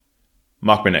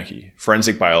Mark Benecke,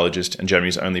 forensic biologist and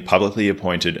Germany's only publicly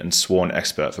appointed and sworn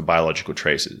expert for biological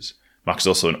traces. Mark is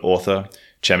also an author,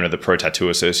 chairman of the Pro Tattoo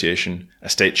Association, a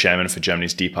state chairman for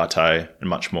Germany's Die Partei, and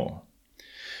much more.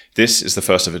 This is the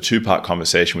first of a two-part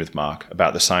conversation with Mark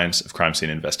about the science of crime scene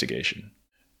investigation.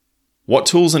 What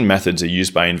tools and methods are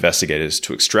used by investigators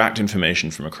to extract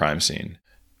information from a crime scene?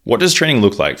 What does training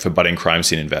look like for budding crime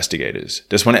scene investigators?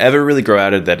 Does one ever really grow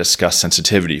out of their discussed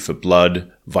sensitivity for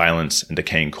blood, violence, and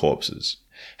decaying corpses?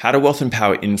 How do wealth and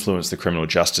power influence the criminal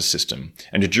justice system?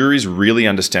 And do juries really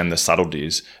understand the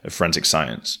subtleties of forensic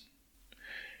science?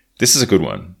 This is a good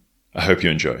one. I hope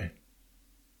you enjoy.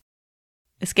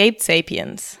 Escaped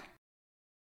Sapiens.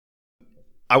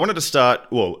 I wanted to start,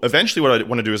 eventually what I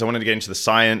want to do is I wanted to get into the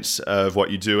science of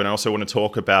what you do, and I also want to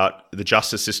talk about the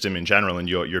justice system in general and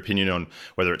your opinion on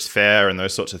whether it's fair and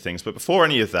those sorts of things. But before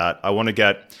any of that, I want to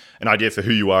get an idea for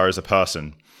who you are as a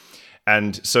person.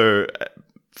 And so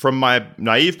from my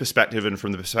naive perspective and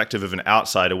from the perspective of an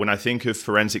outsider, when I think of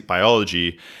forensic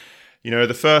biology,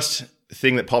 the first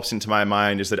thing that pops into my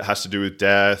mind is that it has to do with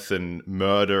death and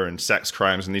murder and sex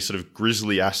crimes and these sort of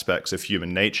grisly aspects of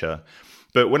human nature.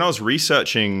 But when I was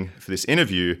researching for this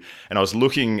interview and I was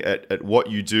looking at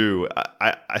what you do,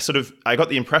 I got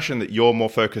the impression that you're more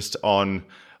focused on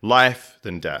life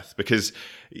than death, because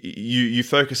you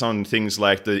focus on things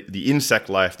like the insect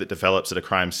life that develops at a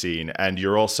crime scene, and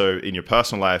you're also, in your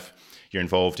personal life, you're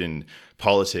involved in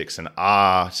politics and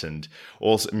art and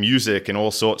also music and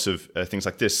all sorts of things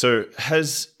like this. So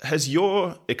has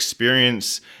your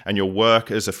experience and your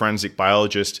work as a forensic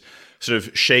biologist sort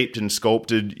of shaped and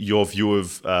sculpted your view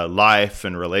of life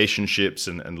and relationships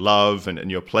and love and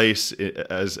your place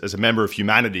as a member of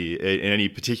humanity in any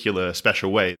particular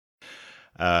special way?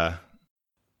 Well,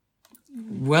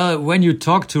 when you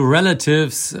talk to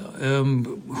relatives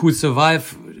who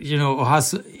survive, or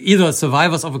has either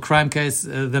survivors of a crime case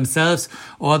themselves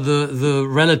or the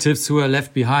relatives who are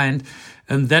left behind,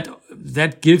 and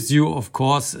that gives you, of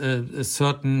course, a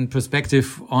certain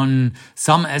perspective on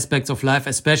some aspects of life,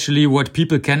 especially what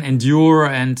people can endure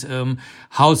and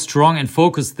how strong and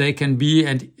focused they can be,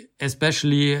 and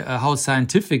especially how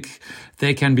scientific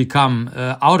they can become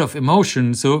out of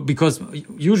emotion. So, because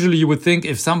usually you would think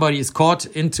if somebody is caught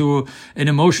into an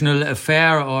emotional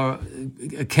affair or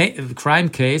a crime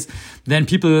case, then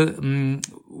people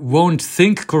won't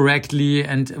think correctly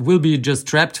and will be just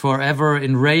trapped forever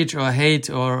in rage or hate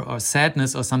or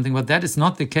sadness or something. But that is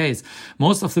not the case.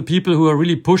 Most of the people who are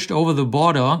really pushed over the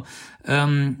border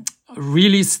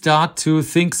really start to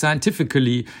think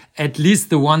scientifically, at least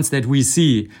the ones that we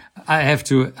see. I have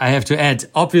to add,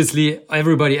 obviously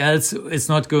everybody else is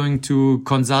not going to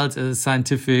consult a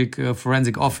scientific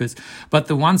forensic office, but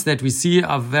the ones that we see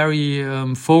are very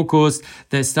focused.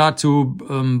 They start to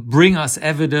bring us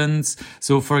evidence.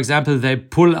 So for example, they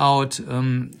pull out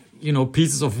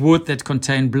pieces of wood that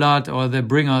contain blood, or they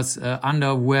bring us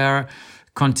underwear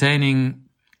containing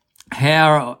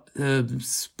hair,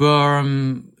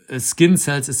 sperm, skin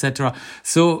cells, etc.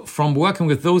 So from working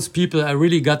with those people, I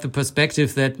really got the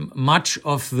perspective that much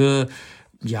of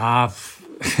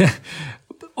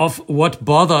of what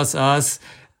bothers us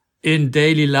in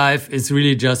daily life is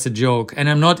really just a joke. And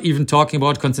I'm not even talking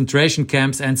about concentration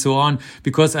camps and so on,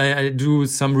 because I do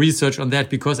some research on that,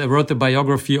 because I wrote the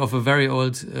biography of a very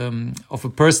old, of a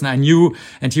person I knew,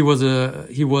 and he was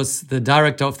the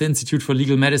director of the Institute for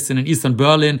Legal Medicine in Eastern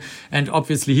Berlin. And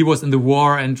obviously he was in the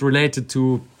war and related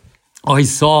to, or he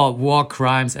saw war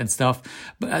crimes and stuff.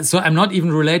 So I'm not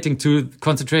even relating to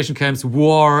concentration camps,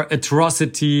 war,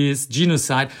 atrocities,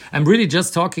 genocide. I'm really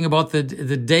just talking about the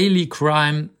daily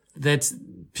crime that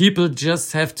people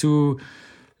just have to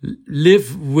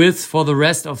live with for the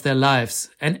rest of their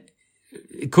lives. And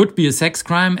it could be a sex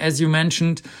crime, as you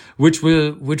mentioned, which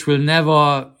will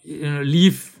never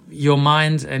leave your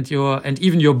mind and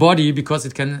even your body, because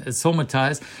it can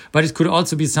somatize. But it could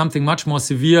also be something much more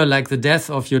severe, like the death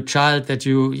of your child, that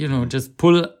you just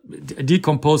pull a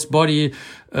decomposed body,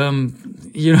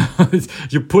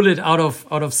 you pull it out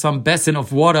of some basin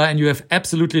of water, and you have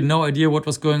absolutely no idea what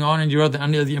was going on, and you're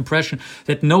under the impression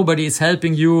that nobody is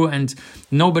helping you and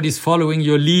nobody's following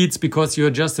your leads because you're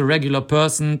just a regular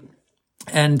person.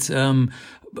 And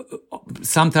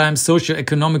sometimes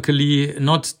socioeconomically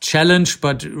not challenged,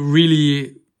 but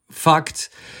really fucked.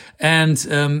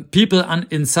 And people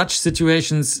in such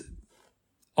situations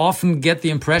often get the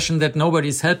impression that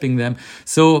nobody's helping them.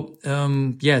 So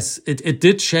yes, it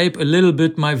did shape a little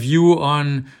bit my view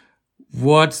on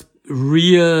what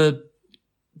real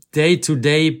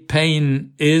day-to-day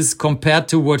pain is compared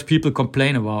to what people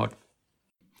complain about.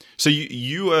 So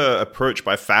you were approached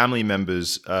by family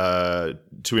members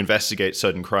to investigate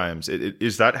certain crimes.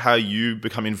 Is that how you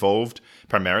become involved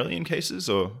primarily in cases,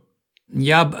 or?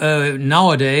 Yeah,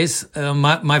 nowadays,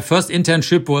 my first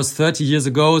internship was 30 years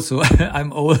ago, so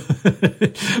I'm old.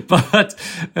 But,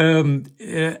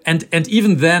 and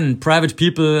even then, private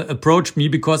people approached me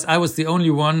because I was the only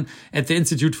one at the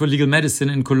Institute for Legal Medicine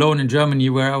in Cologne in Germany,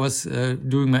 where I was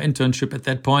doing my internship at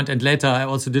that point. And later I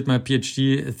also did my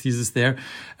PhD thesis there.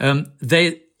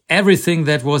 Everything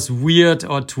that was weird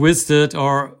or twisted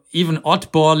or even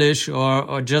oddballish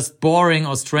or just boring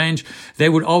or strange, they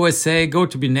would always say, go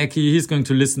to Benecke, he's going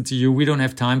to listen to you. We don't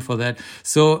have time for that.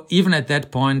 So even at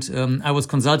that point, I was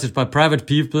consulted by private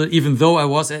people, even though I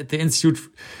was at the Institute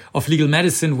of Legal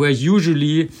Medicine, where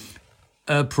usually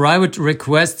private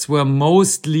requests were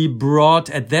mostly brought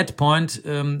at that point.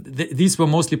 These were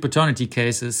mostly paternity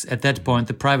cases at that point,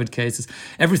 the private cases.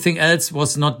 Everything else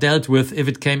was not dealt with if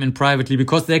it came in privately,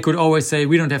 because they could always say,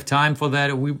 we don't have time for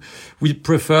that. Or we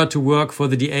prefer to work for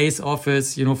the DA's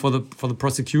office, for the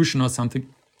prosecution or something.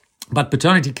 But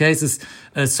paternity cases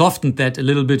softened that a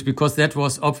little bit, because that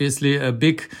was obviously a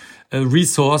big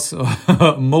resource or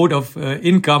mode of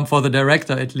income for the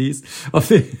director, at least, of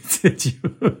the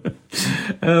institute.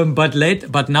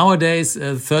 But nowadays,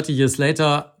 30 years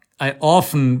later, I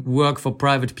often work for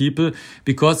private people,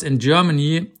 because in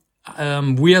Germany,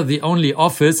 we are the only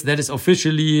office that is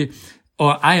officially,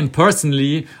 or I am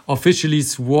personally officially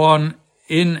sworn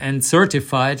in and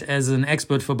certified as an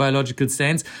expert for biological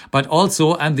stains, but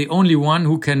also I'm the only one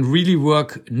who can really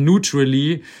work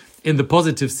neutrally in the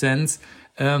positive sense,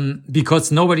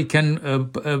 because nobody can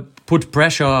put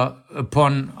pressure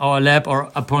upon our lab or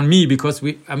upon me, because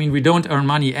we don't earn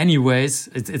money anyways.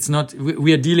 It's not,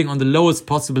 we are dealing on the lowest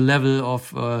possible level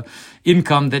of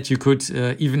income that you could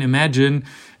even imagine.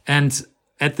 And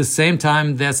at the same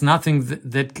time, there's nothing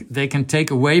that they can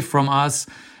take away from us.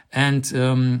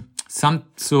 And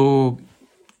so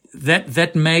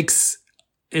that makes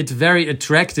it very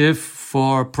attractive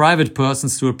for private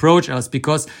persons to approach us,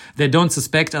 because they don't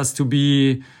suspect us to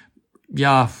be,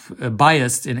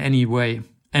 biased in any way.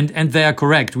 And they are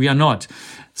correct. We are not.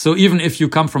 So even if you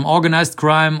come from organized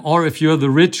crime, or if you're the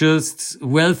richest,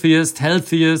 wealthiest,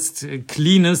 healthiest,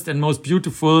 cleanest, and most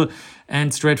beautiful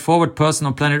and straightforward person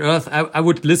on planet Earth, I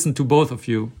would listen to both of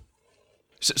you.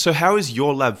 So how is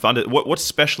your lab funded? What's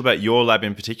special about your lab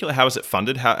in particular? How is it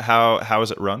funded? How is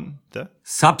it run there?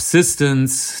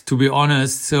 Subsistence, to be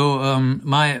honest. So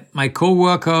my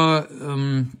coworker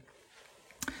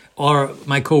or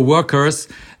my coworkers,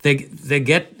 they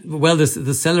get, well,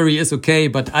 the salary is okay,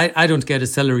 but I don't get a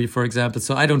salary, for example.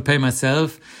 So I don't pay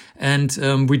myself. And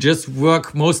we just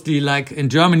work mostly like in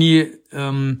Germany.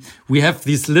 We have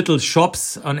these little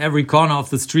shops on every corner of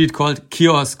the street called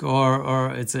kiosk,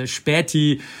 or it's a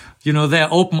Späti. They're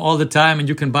open all the time and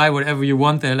you can buy whatever you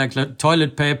want. They're like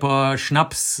toilet paper,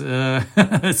 schnapps,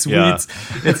 sweets,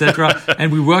 etc.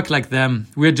 And we work like them.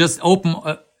 We're just open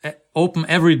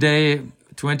every day,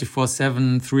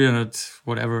 24/7, 300,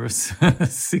 whatever,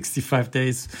 65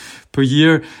 days per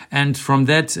year. And from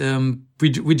that,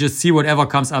 we just see whatever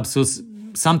comes up. So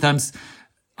sometimes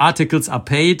articles are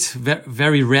paid,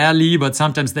 very rarely, but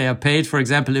sometimes they are paid. For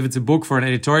example, if it's a book for an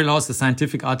editorial house, the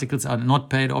scientific articles are not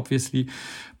paid, obviously.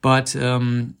 But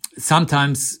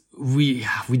sometimes we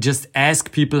just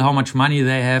ask people how much money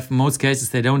they have. In most cases,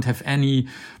 they don't have any.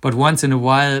 But once in a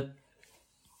while,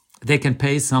 they can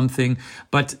pay something.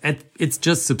 But it's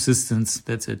just subsistence.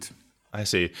 That's it. I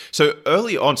see. So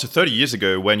early on, so 30 years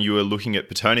ago, when you were looking at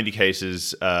paternity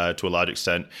cases to a large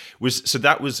extent,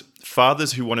 that was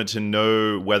fathers who wanted to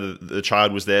know whether the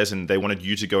child was theirs, and they wanted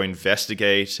you to go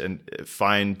investigate and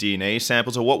find DNA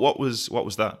samples, or what was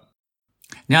that?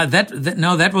 Now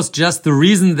that was just the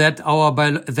reason that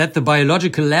that the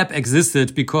biological lab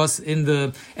existed, because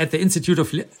at the Institute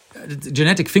of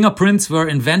Genetic Fingerprints were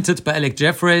invented by Alec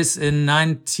Jeffreys in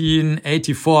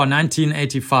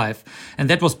 1985, and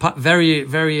that was very,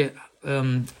 very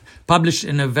published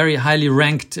in a very highly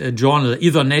ranked journal,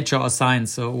 either Nature or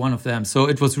Science, so one of them. So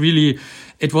it was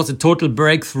a total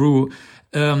breakthrough,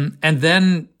 and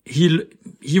then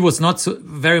he was not so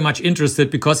very much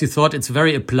interested, because he thought it's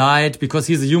very applied, because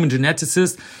he's a human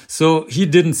geneticist. So he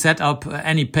didn't set up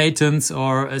any patents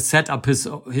or set up his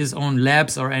own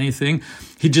labs or anything.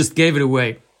 He just gave it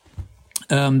away,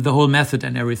 the whole method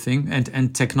and everything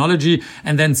and technology.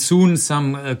 And then soon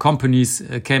some companies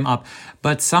came up.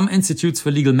 But some institutes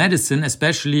for legal medicine,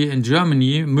 especially in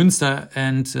Germany, Münster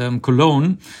and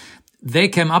Cologne, they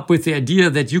came up with the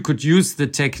idea that you could use the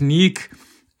technique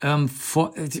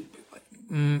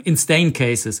insane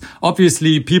cases.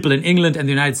 Obviously, people in England and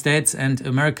the United States and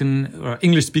American or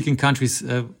English-speaking countries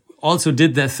also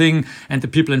did their thing, and the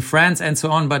people in France and so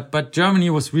on. But Germany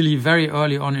was really very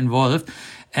early on involved.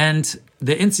 And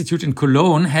the institute in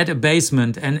Cologne had a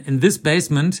basement. And in this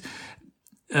basement,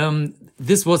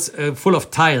 this was full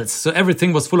of tiles. So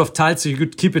everything was full of tiles, so you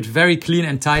could keep it very clean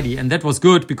and tidy. And that was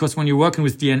good, because when you're working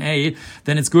with DNA,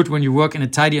 then it's good when you work in a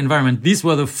tidy environment. These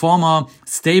were the former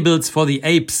stables for the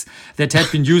apes that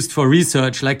had been used for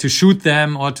research, like to shoot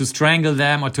them or to strangle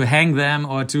them or to hang them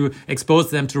or to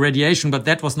expose them to radiation. But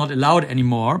that was not allowed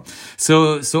anymore.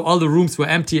 So all the rooms were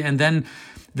empty, and then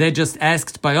they just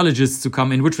asked biologists to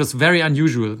come in, which was very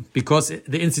unusual, because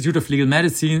the Institutes of Legal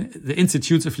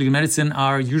Medicine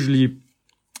are usually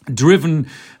driven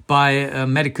by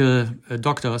medical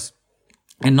doctors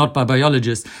and not by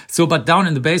biologists. So, but down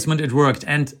in the basement it worked.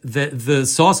 And the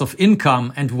source of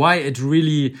income and why it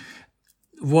really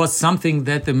was something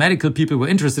that the medical people were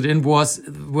interested in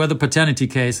were the paternity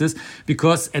cases,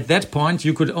 because at that point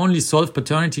you could only solve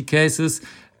paternity cases.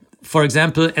 For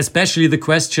example, especially the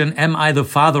question, am I the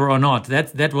father or not?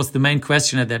 That was the main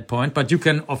question at that point. But you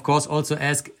can, of course, also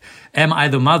ask, am I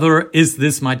the mother? Is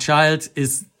this my child?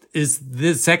 Is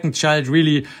this second child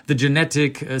really the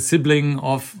genetic sibling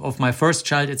of my first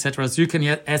child, etc.? So you can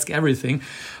ask everything.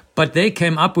 But they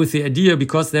came up with the idea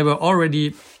because they were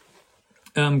already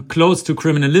close to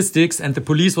criminalistics, and the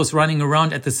police was running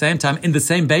around at the same time in the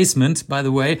same basement, by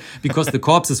the way, because the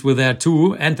corpses were there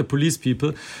too, and the police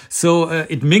people. So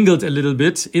it mingled a little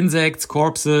bit: insects,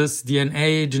 corpses,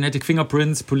 DNA, genetic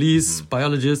fingerprints, police,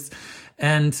 biologists.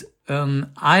 And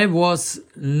I was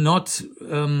not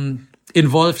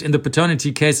involved in the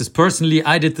paternity cases. Personally,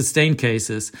 I did the stain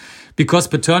cases, because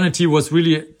paternity was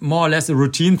really more or less a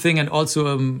routine thing, and also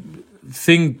a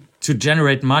thing to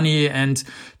generate money and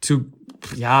to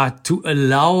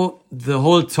allow the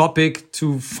whole topic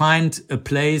to find a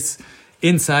place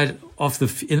inside of the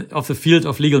field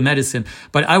of legal medicine.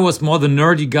 But I was more the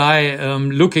nerdy guy,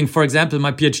 looking, for example,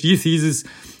 my PhD thesis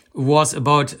was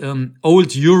about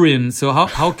old urine. So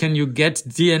how can you get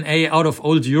DNA out of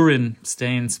old urine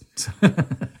stains?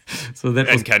 So that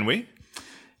was, can we?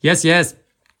 Yes.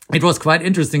 It was quite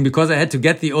interesting, because I had to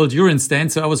get the old urine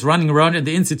stains. So I was running around in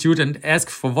the institute and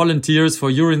asked for volunteers for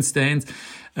urine stains.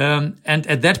 And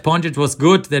at that point, it was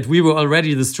good that we were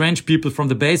already the strange people from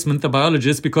the basement, the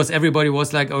biologists, because everybody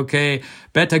was like, okay,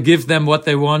 better give them what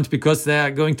they want, because they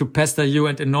are going to pester you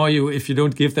and annoy you if you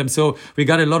don't give them. So we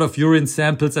got a lot of urine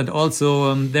samples, and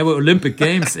also there were Olympic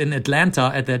Games in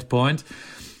Atlanta at that point.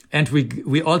 And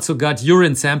we also got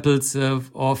urine samples of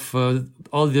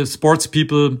all the sports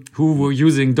people who were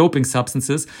using doping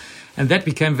substances. And that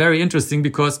became very interesting,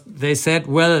 because they said,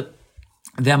 well,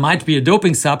 there might be a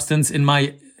doping substance in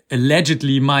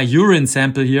allegedly my urine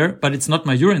sample here, but it's not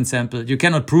my urine sample. You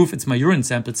cannot prove it's my urine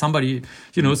sample. Somebody,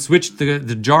 switched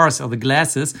the jars or the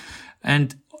glasses.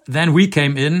 And then we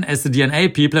came in as the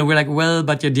DNA people, and we're like, well,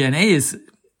 but your DNA is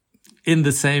in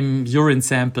the same urine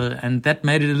sample. And that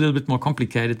made it a little bit more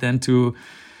complicated than to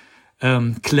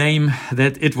claim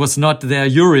that it was not their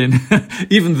urine,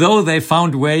 even though they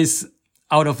found ways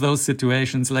out of those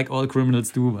situations, like all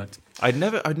criminals do. But I'd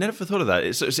never thought of that.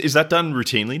 Is that done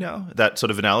routinely now, that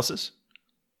sort of analysis?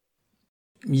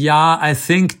 Yeah, I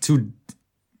think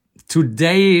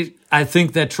today, I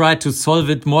think they try to solve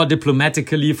it more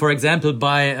diplomatically, for example,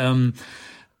 by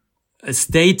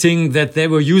stating that they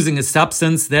were using a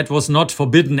substance that was not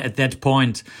forbidden at that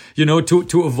point,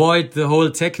 to avoid the whole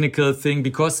technical thing,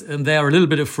 because they are a little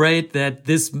bit afraid that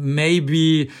this may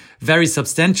be very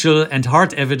substantial and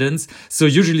hard evidence. So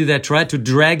usually they try to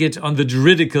drag it on the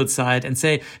juridical side and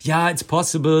say, yeah, it's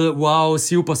possible. Wow,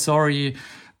 super sorry.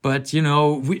 But,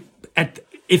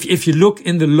 if you look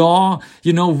in the law,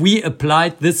 we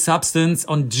applied this substance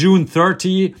on June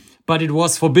 30, but it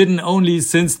was forbidden only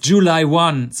since July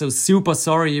 1. So super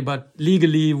sorry, but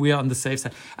legally we are on the safe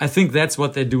side. I think that's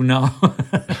what they do now,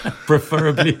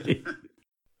 preferably.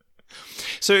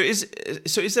 So is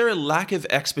there a lack of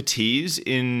expertise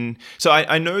in? So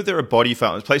I know there are body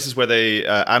found places where they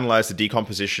analyze the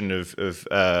decomposition of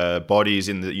bodies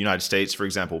in the United States, for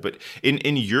example. But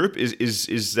in Europe,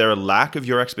 is there a lack of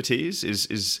your expertise?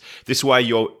 Is this why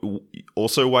you're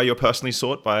personally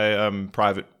sought by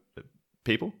private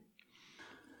people?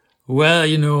 Well,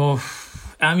 in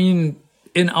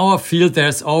our field,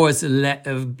 there's always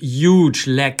a huge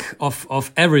lack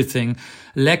of everything.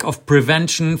 Lack of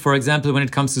prevention, for example, when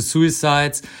it comes to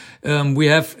suicides. We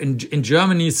have in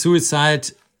Germany,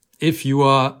 suicide, if you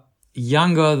are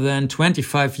younger than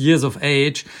 25 years of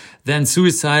age, then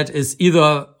suicide is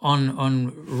either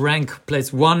on rank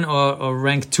place 1 or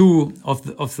rank 2 of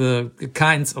the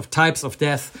kinds of types of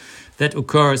death that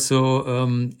occur.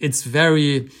 So it's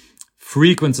very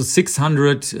frequent. So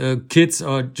 600 kids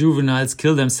or juveniles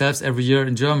kill themselves every year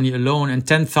in Germany alone, and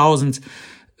 10,000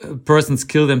 persons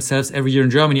kill themselves every year in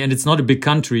Germany, and it's not a big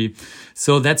country.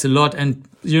 So that's a lot. And,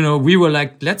 we were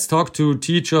like, let's talk to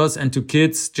teachers and to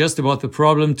kids just about the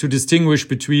problem, to distinguish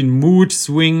between mood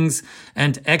swings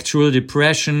and actual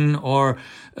depression, or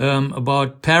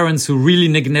about parents who really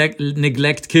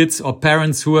neglect kids, or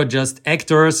parents who are just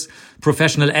actors,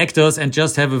 professional actors, and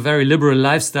just have a very liberal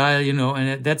lifestyle,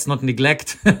 and that's not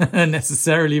neglect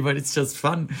necessarily, but it's just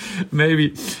fun,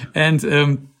 maybe.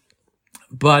 And,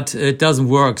 but it doesn't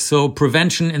work. So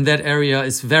prevention in that area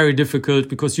is very difficult,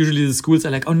 because usually the schools are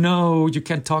like, oh no, you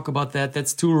can't talk about that.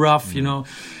 That's too rough,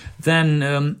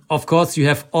 Then, of course, you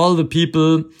have all the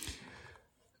people,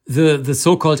 the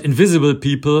so-called invisible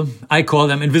people. I call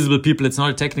them invisible people. It's not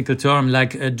a technical term,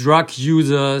 like drug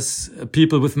users,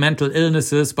 people with mental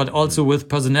illnesses, but also with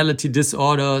personality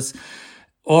disorders,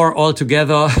 or all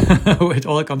together. It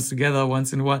all comes together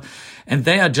once in a while. And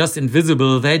they are just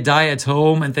invisible. They die at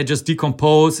home and they just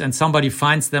decompose, and somebody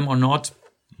finds them or not.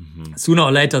 Mm-hmm. Sooner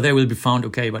or later, they will be found.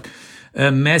 Okay. But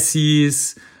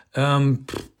messies,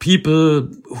 people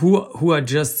who are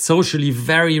just socially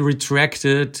very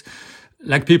retracted,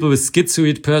 like people with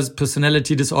schizoid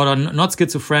personality disorder, not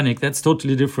schizophrenic. That's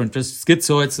totally different. Just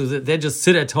schizoid. So they just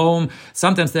sit at home.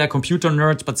 Sometimes they are computer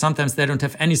nerds, but sometimes they don't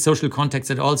have any social contacts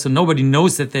at all. So nobody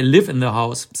knows that they live in the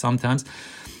house sometimes.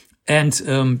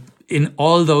 And in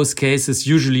all those cases,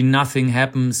 usually nothing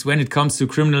happens when it comes to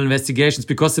criminal investigations,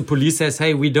 because the police says,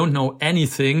 hey, we don't know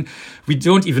anything. We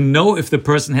don't even know if the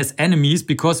person has enemies,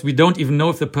 because we don't even know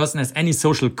if the person has any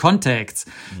social contacts.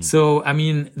 So,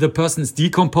 the person is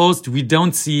decomposed. We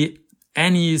don't see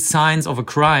any signs of a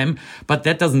crime, but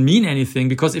that doesn't mean anything,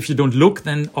 because if you don't look,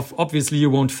 then obviously you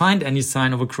won't find any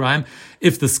sign of a crime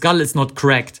if the skull is not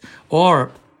cracked.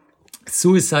 Or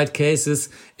suicide cases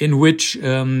in which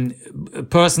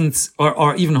persons,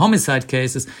 or even homicide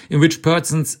cases in which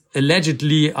persons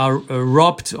allegedly are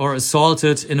robbed or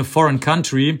assaulted in a foreign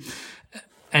country,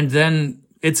 and then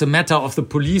it's a matter of the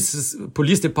police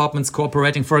departments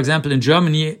cooperating. For example, in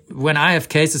Germany, when I have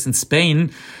cases in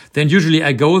Spain, then usually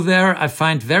I go there, I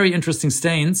find very interesting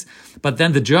stains, but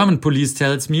then the German police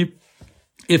tells me,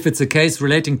 if it's a case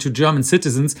relating to German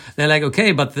citizens, they're like,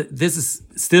 okay, but this is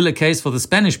still a case for the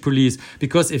Spanish police,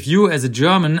 because if you as a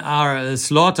German are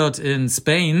slaughtered in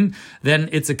Spain, then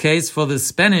it's a case for the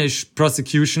Spanish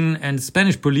prosecution and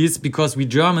Spanish police, because we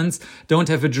Germans don't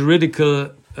have a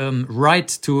juridical right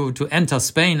to enter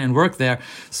Spain and work there.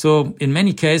 So in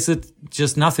many cases,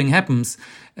 just nothing happens.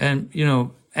 And,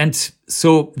 and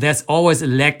so there's always a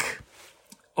lack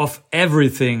of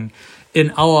everything in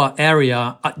our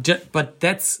area, but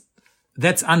that's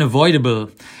unavoidable.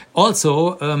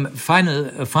 Also,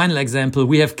 final example,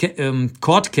 we have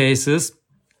court cases,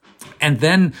 and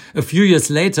then a few years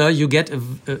later you get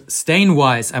a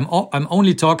stain-wise. I'm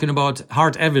only talking about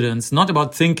hard evidence, not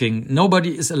about thinking.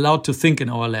 Nobody is allowed to think in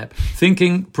our lab.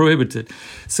 Thinking prohibited.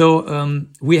 So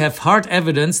we have hard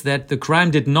evidence that the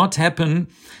crime did not happen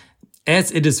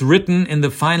as it is written in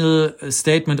the final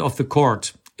statement of the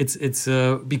court. It's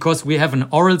because we have an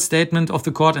oral statement of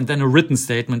the court and then a written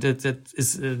statement. That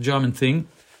is a German thing.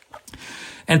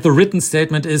 And the written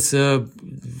statement is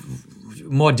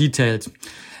more detailed.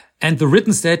 And the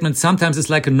written statement sometimes is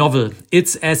like a novel.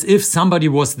 It's as if somebody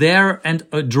was there and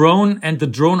a drone, and the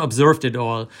drone observed it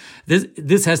all.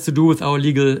 This has to do with our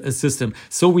legal system.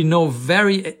 So we know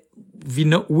very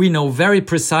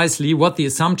precisely what the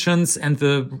assumptions and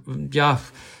the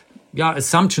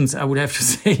assumptions, I would have to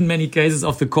say, in many cases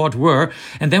of the court were.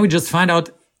 And then we just find out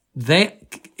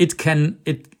it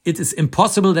is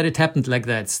impossible that it happened like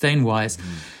that, stain-wise.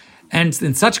 And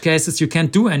in such cases, you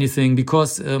can't do anything,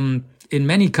 because in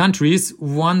many countries,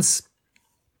 once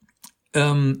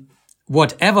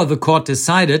whatever the court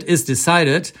decided is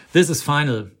decided, this is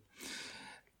final.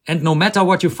 And no matter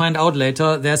what you find out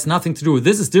later, there's nothing to do.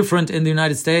 This is different in the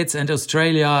United States and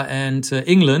Australia and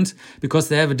England, because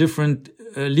they have a different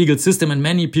legal system. And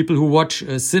many people who watch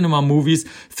cinema movies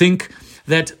think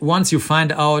that once you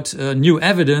find out new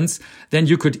evidence, then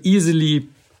you could easily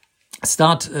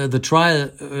start the trial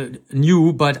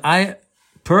new. But I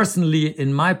personally,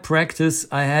 in my practice,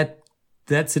 I had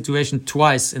that situation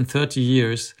twice in 30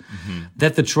 years,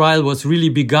 that the trial was really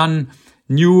begun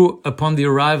new upon the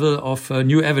arrival of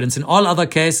new evidence. In all other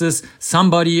cases,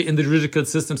 somebody in the judicial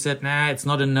system said, nah, it's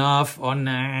not enough, or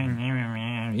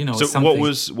nah, you know, so something.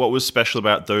 what was special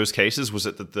about those cases? Was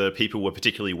it that the people were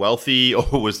particularly wealthy,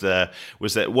 or was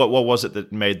what was it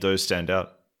that made those stand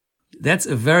out? That's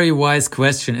a very wise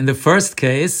question. In the first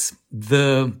case,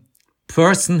 the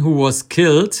person who was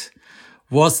killed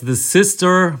was the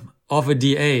sister of a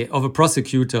DA, of a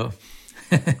prosecutor.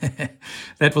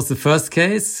 That was the first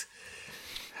case.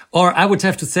 Or I would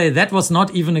have to say that was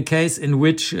not even a case in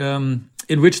which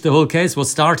the whole case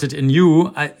was started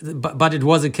anew, but it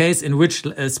was a case in which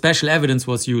special evidence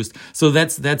was used. So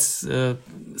that's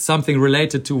something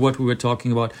related to what we were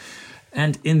talking about.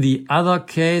 And in the other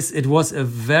case, it was a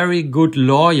very good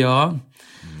lawyer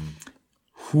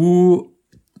who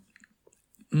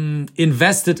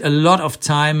invested a lot of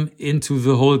time into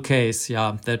the whole case.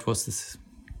 Yeah, that was this.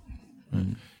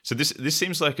 So this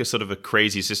seems like a sort of a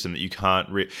crazy system that you can't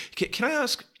Can I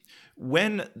ask,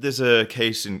 when there's a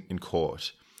case in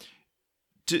court,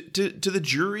 do the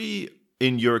jury,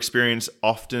 in your experience,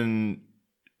 often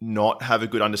not have a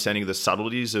good understanding of the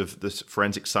subtleties of this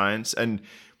forensic science? And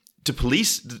do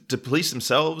police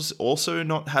themselves also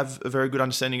not have a very good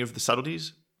understanding of the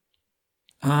subtleties?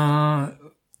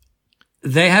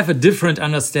 They have a different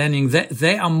understanding.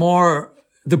 They are more.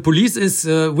 The police is,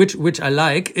 which I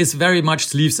like, is very much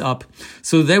sleeves up.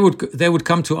 So they would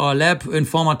come to our lab in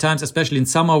former times, especially in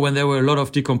summer when there were a lot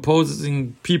of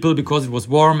decomposing people because it was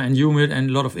warm and humid and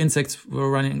a lot of insects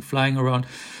were flying around,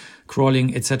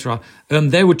 crawling, etc.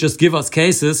 They would just give us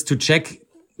cases to check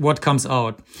what comes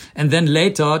out, and then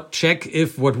later check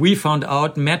if what we found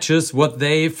out matches what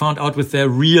they found out with their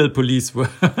real police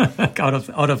work out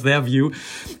of their view.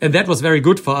 And that was very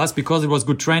good for us because it was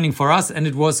good training for us, and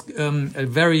it was a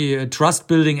very trust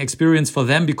building experience for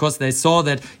them, because they saw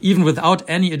that even without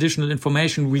any additional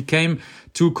information, we came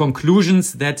to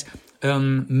conclusions that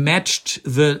matched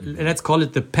let's call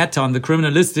it the pattern, the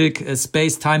criminalistic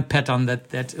space-time pattern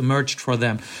that emerged for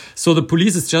them. So the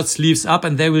police is just sleeves up,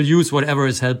 and they will use whatever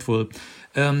is helpful.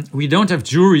 We don't have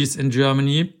juries in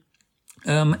Germany.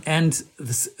 And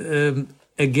this,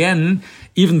 again,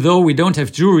 even though we don't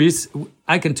have juries,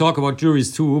 I can talk about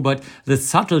juries too, but the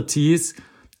subtleties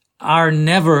are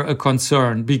never a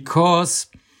concern, because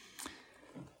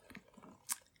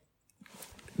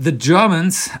the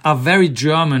Germans are very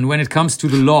German when it comes to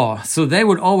the law. So they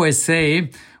would always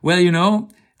say, well, you know,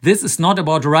 this is not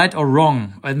about right or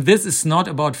wrong, and this is not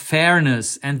about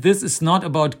fairness, and this is not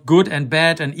about good and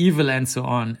bad and evil and so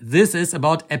on. This is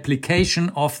about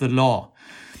application of the law.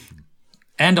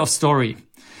 End of story.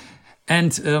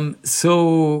 And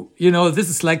so, you know, this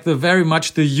is like very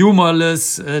much the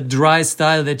humorless, dry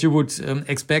style that you would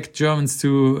expect Germans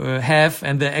to have,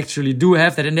 and they actually do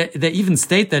have that. And they even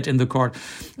state that in the court.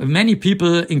 Many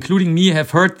people, including me,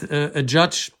 have heard a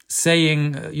judge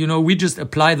saying, you know, we just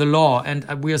apply the law, and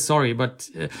we are sorry, but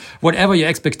whatever your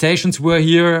expectations were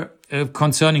here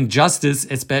concerning justice,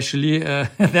 especially,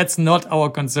 that's not our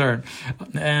concern.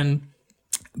 And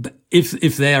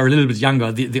if they are a little bit younger,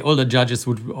 the older judges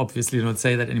would obviously not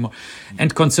say that anymore.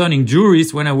 And concerning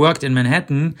juries, when I worked in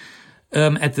Manhattan,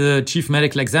 at the Chief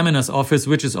Medical Examiner's Office,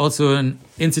 which is also an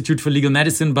institute for legal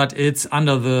medicine, but it's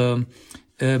under the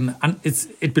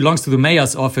it belongs to the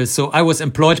mayor's office. So I was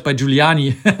employed by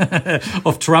Giuliani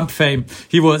of Trump fame.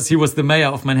 He was the mayor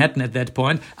of Manhattan at that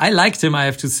point. I liked him, I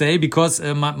have to say, because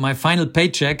my final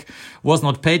paycheck was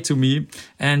not paid to me,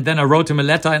 and then I wrote him a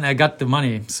letter and I got the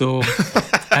money. So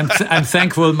I'm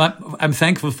thankful. I'm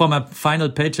thankful for my final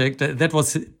paycheck. That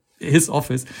was his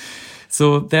office.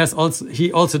 So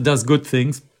he also does good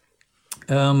things.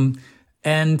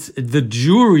 And the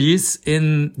juries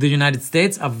in the United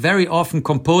States are very often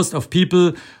composed of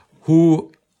people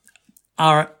who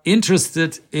are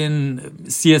interested in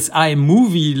CSI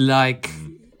movie-like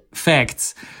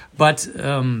facts. But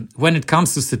when it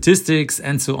comes to statistics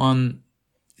and so on,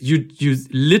 you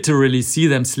literally see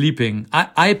them sleeping.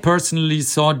 I personally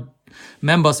saw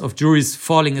members of juries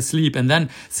falling asleep. And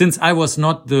then, since I was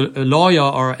not a lawyer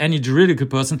or any juridical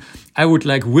person, I would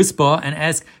whisper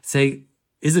and say,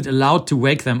 is it allowed to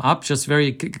wake them up just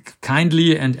very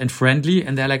kindly and friendly?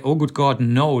 And they're like, oh, good God,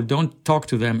 no, don't talk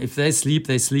to them. If they sleep,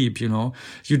 they sleep, you know.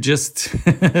 You just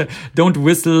don't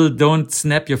whistle, don't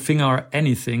snap your finger or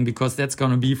anything, because that's going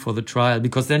to be for the trial,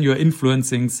 because then you're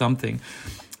influencing something.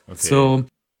 Okay. So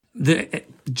the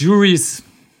juries...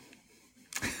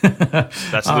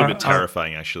 That's a little bit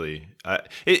terrifying, actually.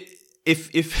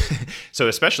 So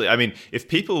especially, I mean, if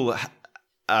people...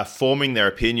 forming their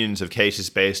opinions of cases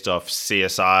based off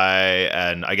CSI,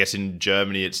 and I guess in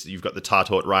Germany you've got the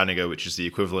Tatort Reiniger, which is the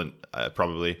equivalent,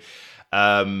 probably.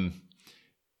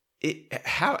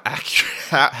 How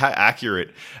accurate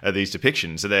are these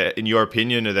depictions? Are they, in your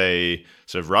opinion, are they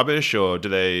sort of rubbish, or do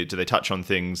they touch on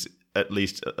things at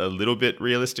least a little bit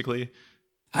realistically?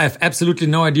 I have absolutely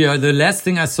no idea. The last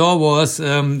thing I saw was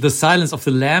The Silence of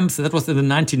the Lambs. That was in the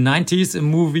 1990s, a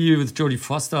movie with Jodie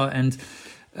Foster, and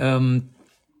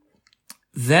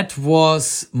that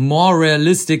was more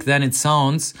realistic than it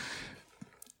sounds,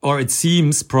 or it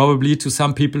seems probably to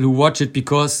some people who watch it,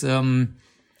 because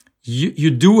you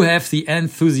do have the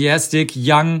enthusiastic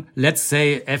young, let's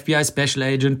say, FBI special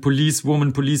agent,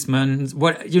 policeman.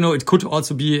 It could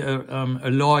also be a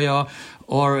lawyer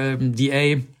or a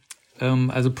DA,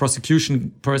 as a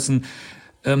prosecution person.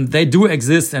 They do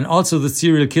exist, and also the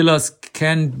serial killers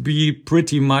can be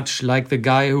pretty much like the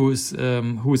guy who's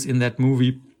in that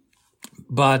movie.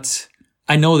 But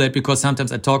I know that because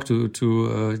sometimes I talk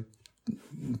to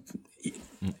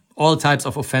all types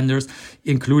of offenders,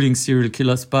 including serial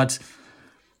killers. But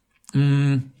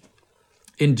in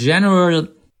general,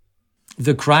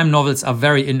 the crime novels are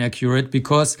very inaccurate,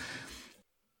 because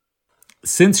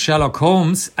since Sherlock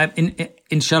Holmes,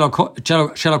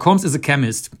 Sherlock Holmes is a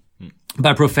chemist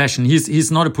by profession.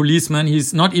 He's not a policeman.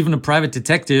 He's not even a private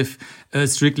detective,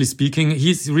 strictly speaking.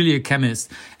 He's really a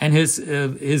chemist, and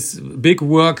his big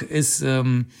work is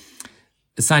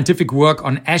scientific work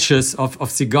on ashes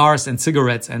of cigars and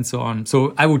cigarettes and so on.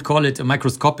 So I would call it a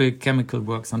microscopic chemical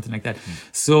work, something like that.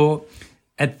 So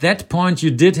at that point, you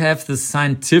did have the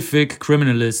scientific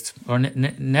criminalist, or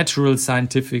natural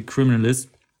scientific criminalist.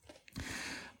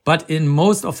 But in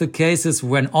most of the cases,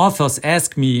 when authors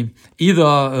ask me,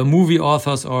 either movie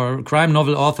authors or crime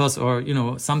novel authors, or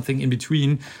something in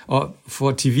between, or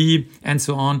for TV and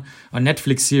so on, or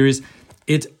Netflix series,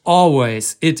 it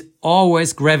always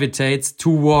gravitates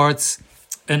towards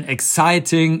an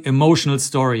exciting, emotional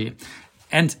story.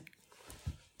 And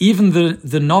even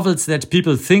the novels that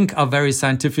people think are very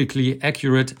scientifically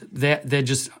accurate, they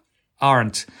just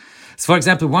aren't. So, for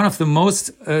example, one of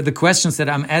the questions that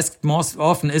I'm asked most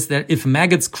often is that if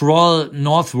maggots crawl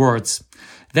northwards.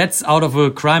 That's out of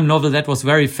a crime novel that was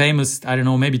very famous, I don't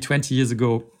know, maybe 20 years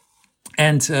ago.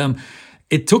 And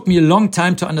it took me a long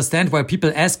time to understand why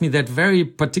people ask me that very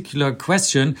particular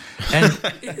question. And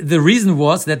the reason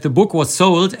was that the book was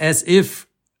sold as if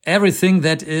everything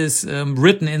that is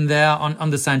written in there on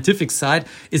the scientific side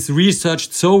is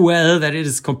researched so well that it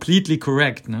is completely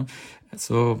correct. No?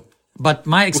 So, but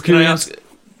my experience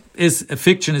is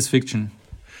fiction.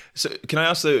 So can I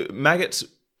ask, the maggots,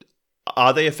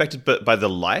 are they affected by the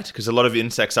light? Because a lot of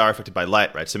insects are affected by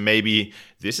light, right? So maybe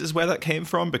this is where that came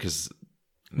from, because...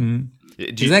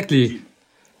 Exactly.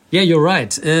 Yeah, you're right.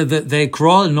 They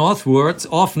crawl northwards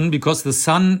often because the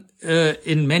sun,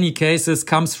 in many cases,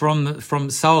 comes from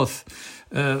south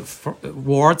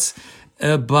wards.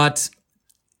 But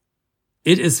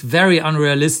it is very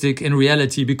unrealistic in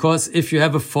reality, because if you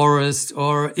have a forest,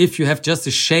 or if you have just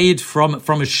a shade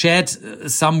from a shed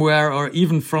somewhere, or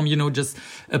even from, just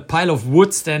a pile of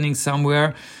wood standing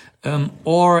somewhere,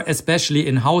 or especially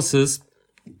in houses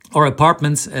or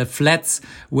apartments, flats,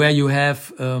 where you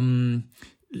have,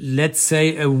 let's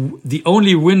say, the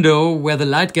only window where the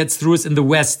light gets through is in the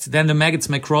west, then the maggots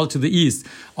may crawl to the east.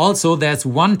 Also, there's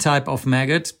one type of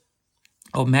maggot,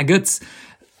 or maggots,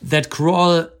 that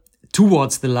crawl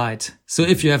towards the light. So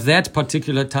if you have that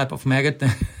particular type of maggot,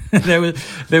 then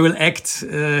they will act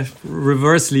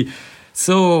reversely.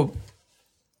 So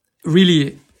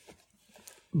really,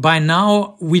 by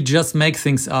now we just make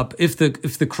things up. If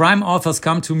the crime authors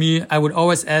come to me, I would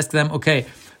always ask them, okay,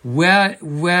 where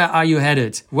are you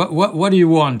headed? What do you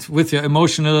want with your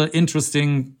emotional,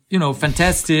 interesting,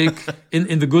 fantastic,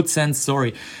 in the good sense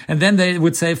story? And then they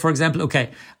would say, for example, okay,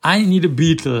 I need a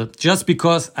beetle just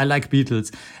because I like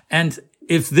beetles. And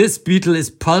if this beetle is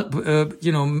grounded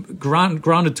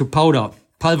to powder,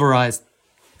 pulverized,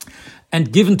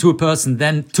 and given to a person,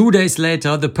 then 2 days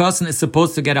later, the person is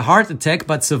supposed to get a heart attack,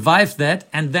 but survive that,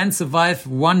 and then survive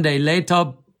 1 day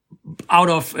later out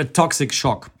of a toxic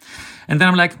shock. And then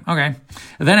I'm like, okay.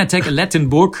 And then I take a Latin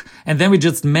book, and then we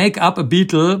just make up a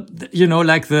beetle,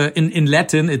 like in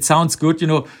Latin, it sounds good,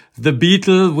 the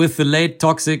beetle with the late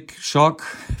toxic shock,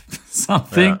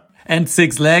 something, and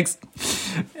 6 legs.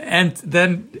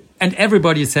 And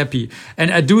everybody is happy.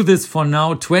 And I do this for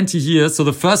now 20 years. So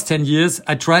the first 10 years,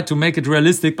 I tried to make it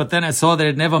realistic, but then I saw that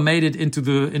it never made it into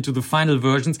the final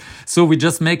versions. So we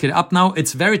just make it up now.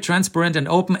 It's very transparent and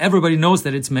open. Everybody knows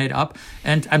that it's made up.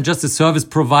 And I'm just a service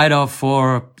provider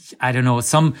for, I don't know,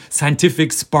 some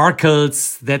scientific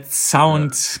sparkles that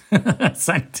sound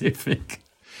scientific.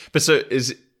 But so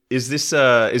is this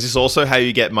also how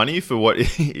you get money for what?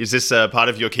 Is this part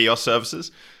of your kiosk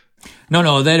services?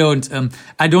 No, they don't.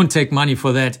 I don't take money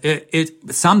for that.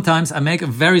 Sometimes I make a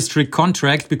very strict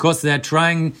contract because they're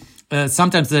trying.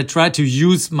 Sometimes they try to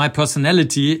use my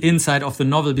personality inside of the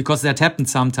novel because that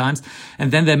happens sometimes,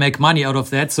 and then they make money out of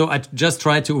that. So I just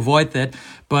try to avoid that.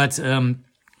 But in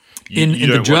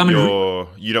the German,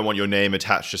 you don't want your name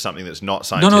attached to something that's not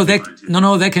scientific.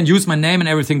 No, they can use my name and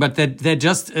everything, but they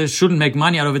just shouldn't make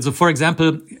money out of it. So, for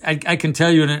example, I can tell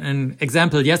you an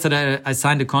example. Yesterday, I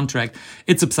signed a contract.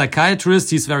 It's a psychiatrist.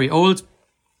 He's very old.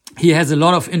 He has a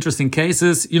lot of interesting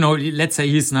cases. You know, let's say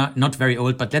he's not very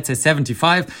old, but let's say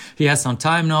 75. He has some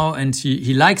time now, and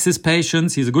he likes his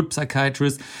patients. He's a good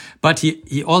psychiatrist, but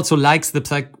he also likes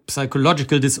the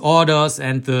psychological disorders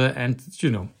and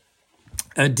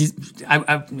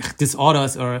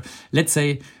disorders, or let's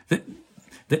say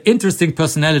the interesting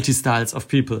personality styles of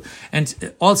people. And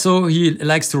also he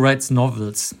likes to write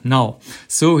novels now.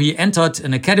 So he entered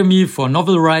an academy for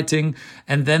novel writing,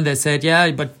 and then they said,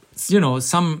 yeah, but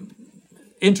some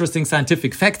interesting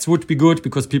scientific facts would be good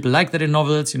because people like that in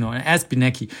novels, and I asked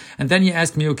Benecke. And then he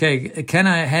asked me, okay, can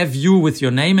I have you with your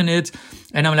name in it?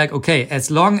 And I'm like, okay, as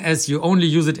long as you only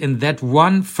use it in that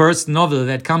one first novel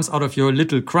that comes out of your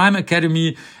little crime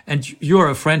academy and you're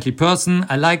a friendly person.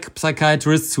 I like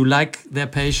psychiatrists who like their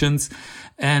patients.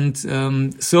 And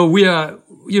so we are,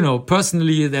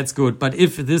 personally, that's good. But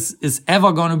if this is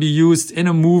ever going to be used in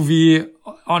a movie,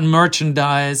 on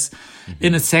merchandise,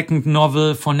 in a second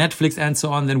novel for Netflix and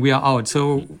so on, then we are out.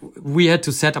 So we had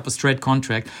to set up a straight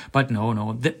contract. But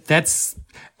no, that's,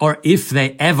 or if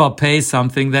they ever pay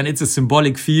something, then it's a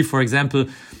symbolic fee, for example,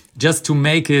 just to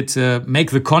make it,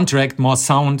 make the contract more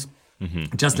sound,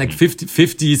 just like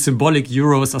 50 symbolic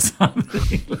euros or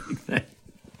something like that.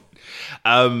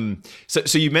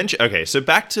 So you mentioned, okay, so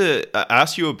back to, I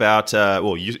asked you about,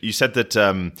 you said that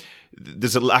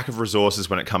there's a lack of resources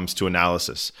when it comes to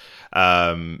analysis.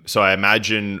 So I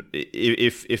imagine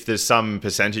if there's some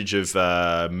percentage of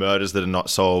murders that are not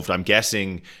solved, I'm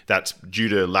guessing that's due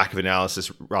to lack of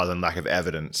analysis rather than lack of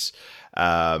evidence.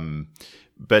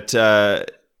 But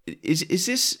is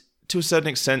this to a certain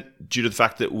extent due to the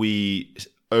fact that we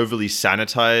overly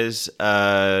sanitize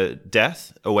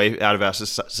death away out of our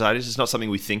societies? It's not something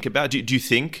we think about. Do you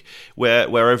think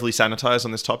we're overly sanitized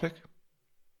on this topic?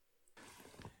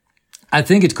 I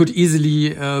think it could easily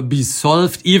be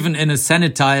solved even in a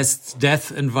sanitized death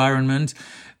environment,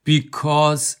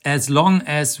 because as long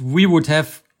as we would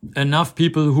have enough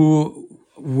people who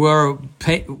were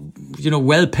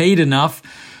well paid enough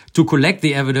to collect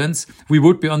the evidence, we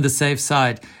would be on the safe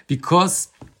side. Because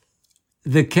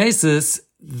the cases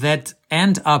that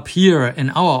end up here in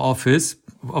our office,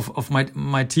 of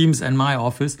my teams and my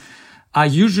office, are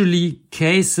usually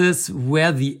cases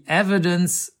where the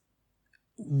evidence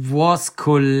was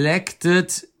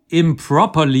collected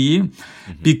improperly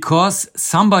because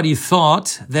somebody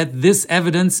thought that this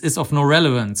evidence is of no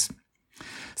relevance.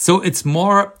 So it's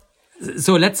more,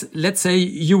 so let's say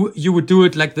you would do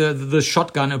it like the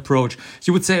shotgun approach.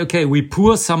 You would say, okay, we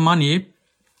pour some money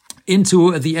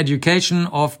into the education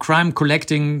of crime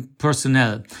collecting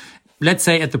personnel. Let's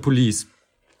say at the police.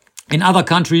 In other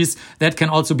countries, that can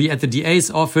also be at the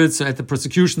DA's office, or at the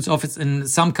prosecution's office. In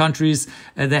some countries,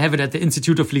 they have it at the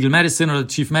Institute of Legal Medicine or the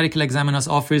Chief Medical Examiner's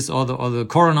office or the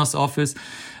coroner's office.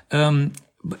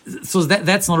 So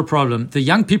that's not a problem. The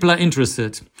young people are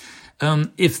interested.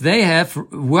 If they have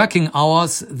working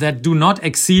hours that do not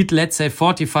exceed, let's say,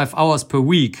 45 hours per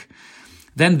week,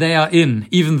 then they are in.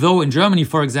 Even though in Germany,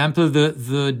 for example,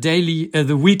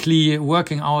 the weekly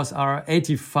working hours are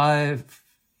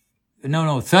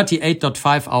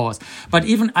 38.5 hours. But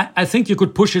even, I think you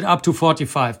could push it up to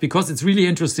 45 because it's really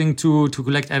interesting to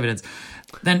collect evidence.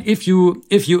 Then if you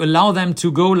allow them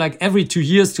to go like every 2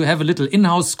 years to have a little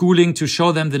in-house schooling to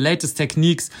show them the latest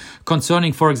techniques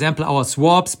concerning, for example, our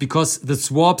swabs, because the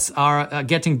swabs are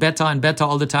getting better and better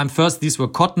all the time. First, these were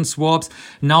cotton swabs.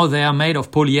 Now they are made of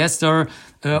polyester,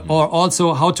 or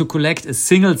also how to collect a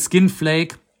single skin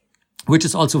flake, which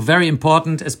is also very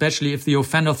important, especially if the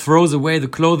offender throws away the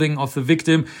clothing of the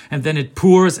victim and then it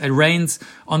pours and rains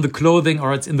on the clothing,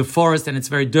 or it's in the forest and it's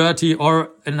very dirty. Or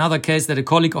another case that a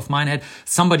colleague of mine had,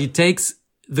 somebody takes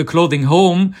the clothing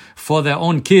home for their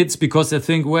own kids because they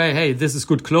think, well, hey, this is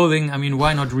good clothing. I mean,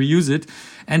 why not reuse it?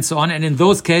 And so on. And in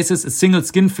those cases, a single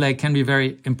skin flake can be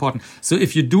very important. So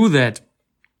if you do that,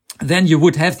 then you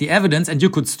would have the evidence and you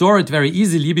could store it very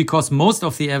easily, because most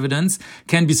of the evidence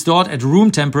can be stored at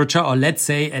room temperature, or let's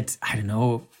say at,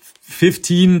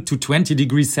 15 to 20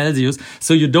 degrees Celsius.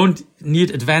 So you don't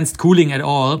need advanced cooling at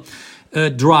all,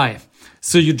 dry.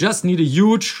 So you just need a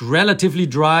huge, relatively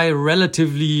dry,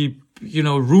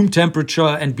 room temperature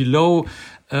and below,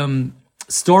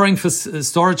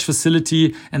 storage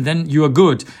facility, and then you are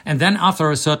good. And then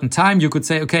after a certain time, you could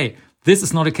say, okay, this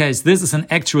is not a case. This is an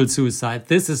actual suicide.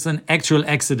 This is an actual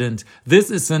accident.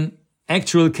 This is an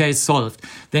actual case solved.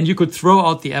 Then you could throw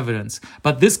out the evidence.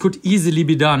 But this could easily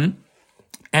be done.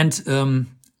 And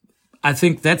I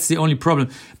think that's the only problem,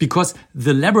 because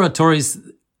the laboratories,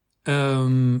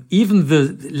 even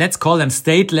let's call them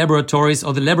state laboratories,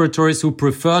 or the laboratories who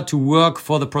prefer to work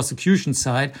for the prosecution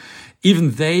side,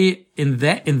 even they,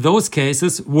 in those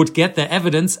cases, would get their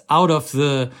evidence out of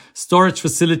the storage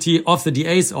facility of the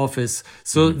DA's office.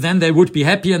 So then they would be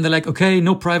happy, and they're like, okay,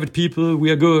 no private people,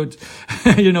 we are good.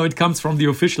 It comes from the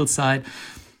official side.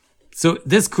 So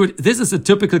this is a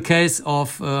typical case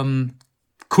of,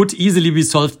 could easily be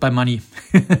solved by money.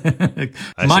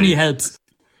 Money helps.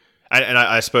 And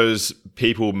I suppose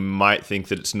people might think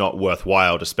that it's not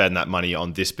worthwhile to spend that money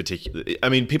on this particular... I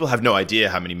mean, people have no idea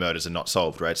how many murders are not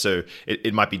solved, right? So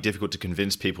it might be difficult to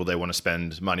convince people they want to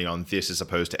spend money on this as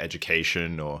opposed to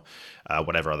education or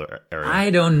whatever other area. I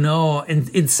don't know. And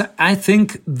I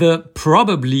think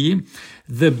probably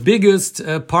the biggest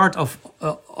part of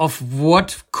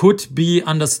what could be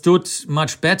understood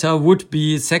much better would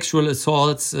be sexual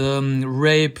assaults,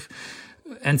 rape,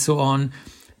 and so on.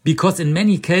 Because in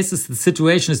many cases the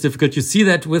situation is difficult. You see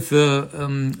that with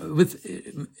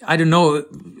I don't know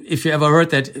if you ever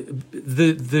heard that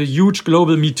the huge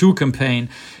global Me Too campaign.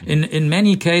 In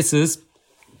many cases,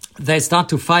 they start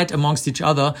to fight amongst each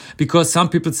other because some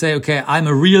people say, okay, I'm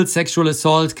a real sexual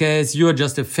assault case. You're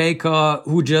just a faker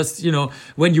who just,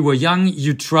 when you were young,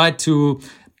 you tried to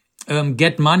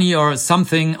get money or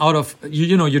something out of,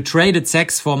 you traded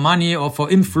sex for money or for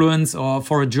influence or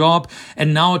for a job.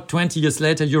 And now 20 years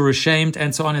later, you're ashamed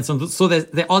and so on and so on. So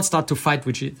they all start to fight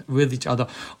with each other.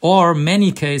 Or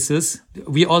many cases,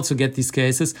 we also get these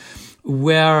cases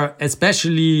where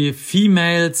especially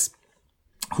females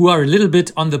who are a little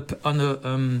bit on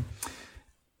the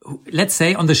let's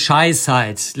say on the shy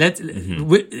side.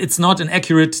 It's not an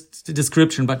accurate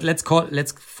description, but let's call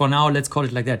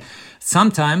it like that.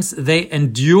 Sometimes they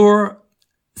endure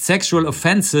sexual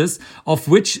offenses of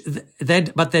which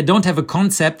but they don't have a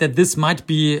concept that this might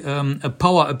be a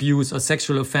power abuse or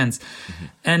sexual offense.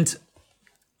 And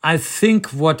I think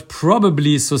what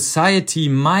probably society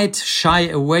might shy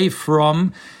away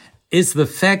from is the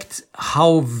fact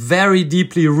how very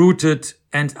deeply rooted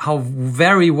and how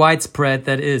very widespread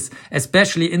that is,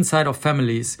 especially inside of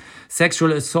families.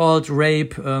 Sexual assault,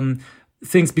 rape,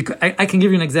 things. Because I can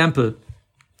give you an example.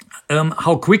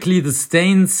 How quickly the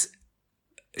stains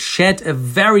shed a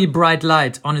very bright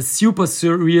light on a super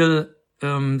surreal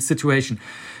situation.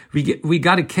 We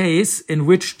got a case in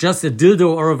which just a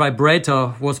dildo or a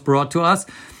vibrator was brought to us,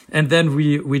 and then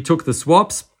we took the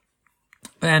swabs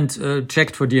and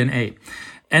checked for DNA.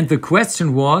 And the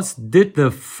question was, did the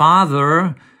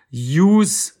father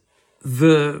use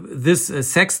this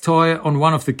sex toy on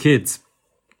one of the kids?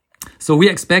 So we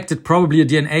expected probably a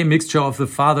DNA mixture of the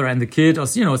father and the kid, or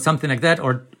something like that,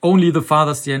 or only the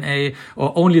father's DNA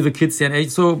or only the kid's DNA.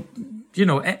 So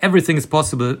everything is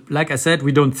possible. Like I said,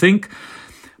 we don't think,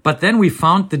 but then we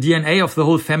found the DNA of the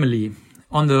whole family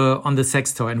on the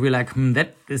sex toy, and we're like,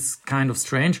 that is kind of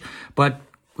strange, but.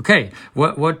 Okay,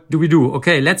 what do we do?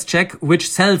 Okay, let's check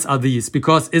which cells are these,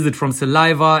 because is it from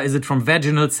saliva? Is it from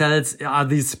vaginal cells? Are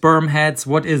these sperm heads?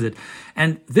 What is it?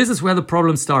 And this is where the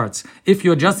problem starts. If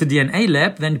you're just a DNA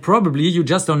lab, then probably you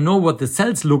just don't know what the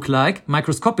cells look like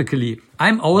microscopically.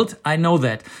 I'm old, I know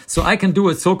that. So I can do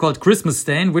a so-called Christmas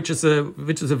stain, which is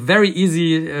a very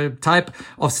easy type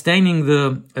of staining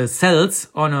the cells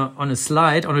on a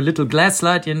slide, on a little glass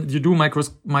slide. And you do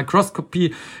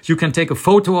microscopy. You can take a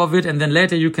photo of it, and then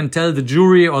later you can tell the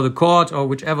jury or the court or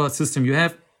whichever system you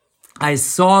have, I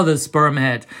saw the sperm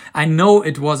head. I know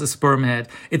it was a sperm head.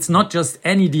 It's not just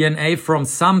any DNA from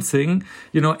something,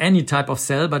 any type of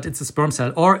cell, but it's a sperm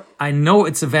cell. Or I know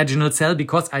it's a vaginal cell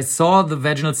because I saw the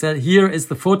vaginal cell. Here is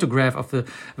the photograph of the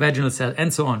vaginal cell,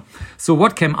 and so on. So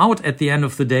what came out at the end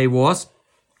of the day was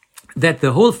that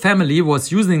the whole family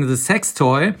was using the sex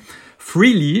toy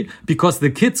freely because the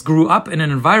kids grew up in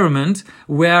an environment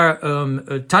where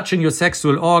touching your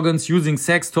sexual organs, using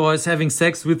sex toys, having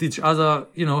sex with each other,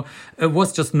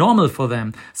 was just normal for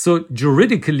them. So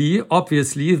juridically,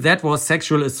 obviously, that was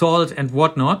sexual assault and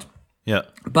whatnot. Yeah.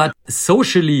 But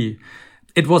socially,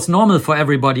 it was normal for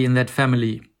everybody in that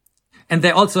family. And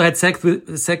they also had sex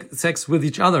with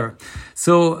each other.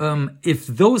 So if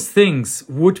those things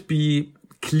would be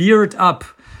cleared up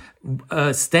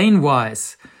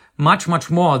stain-wise, much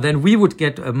more, then we would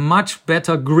get a much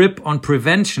better grip on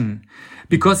prevention.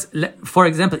 Because, for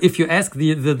example, if you ask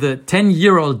the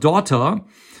 10-year-old daughter,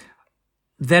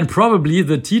 then probably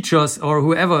the teachers or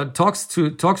whoever talks to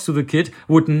the kid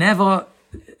would never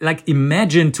like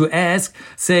imagine to ask,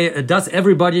 say, does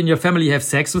everybody in your family have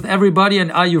sex with everybody?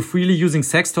 And are you freely using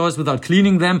sex toys without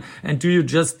cleaning them? And do you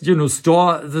just,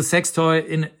 store the sex toy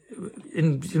in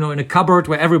a cupboard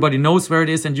where everybody knows where it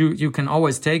is and you can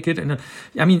always take it? And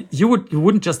I mean, you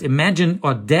wouldn't just imagine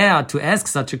or dare to ask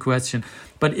such a question.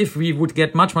 But if we would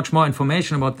get much, much more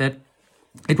information about that,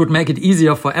 it would make it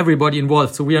easier for everybody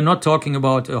involved. So we are not talking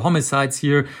about homicides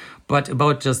here, but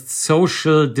about just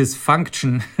social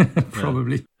dysfunction,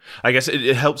 probably. Yeah. I guess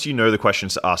it helps you know the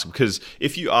questions to ask, because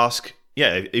if you ask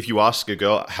a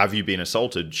girl, have you been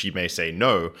assaulted? She may say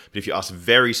no. But if you ask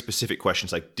very specific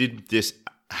questions like, did this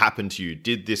happen to you?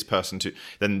 Did this person to?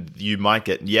 Then you might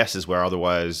get yeses, where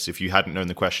otherwise, if you hadn't known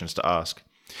the questions to ask.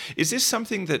 Is this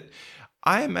something that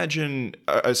I imagine?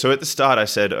 So at the start, I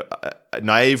said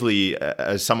naively,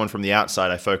 as someone from the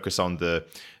outside, I focus on the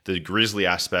grisly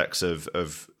aspects of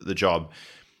the job.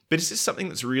 But is this something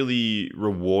that's really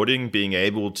rewarding, being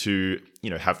able to,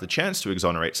 have the chance to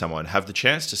exonerate someone, have the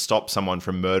chance to stop someone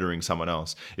from murdering someone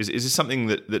else? Is this something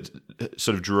that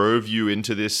sort of drove you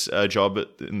into this job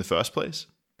in the first place?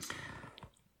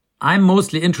 I'm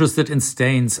mostly interested in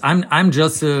stains. I'm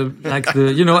just like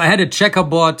I had a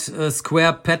checkerboard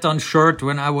square pattern shirt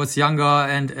when I was younger,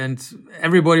 and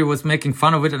everybody was making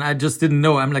fun of it, and I just didn't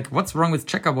know. I'm like, what's wrong with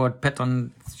checkerboard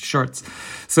pattern shirts?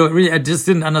 So really, I just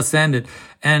didn't understand it.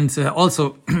 And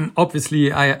also,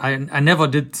 obviously, I never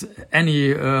did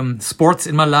any sports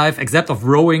in my life except of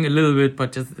rowing a little bit,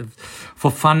 but just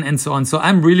for fun and so on. So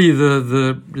I'm really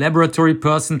the laboratory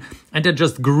person, and I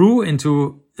just grew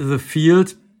into the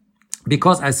field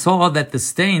because I saw that the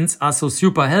stains are so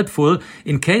super helpful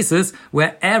in cases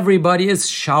where everybody is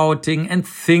shouting and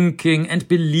thinking and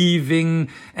believing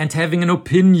and having an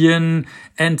opinion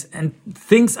and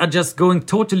things are just going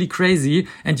totally crazy.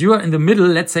 And you are in the middle,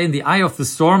 let's say in the eye of the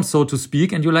storm, so to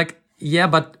speak. And you're like, yeah,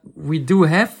 but we do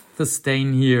have the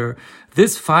stain here.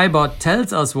 This fiber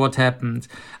tells us what happened.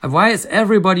 Why is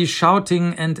everybody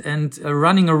shouting and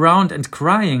running around and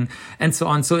crying and so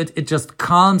on? So it just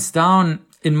calms down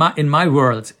in my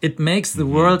world. It makes the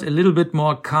world a little bit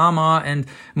more calmer and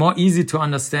more easy to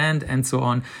understand and so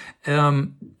on.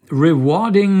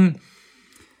 Rewarding.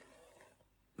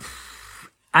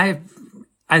 I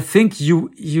think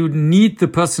you need the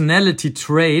personality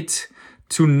trait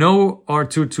to know or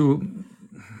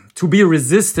to be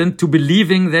resistant to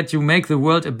believing that you make the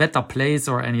world a better place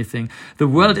or anything. The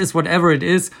world is whatever it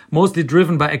is, mostly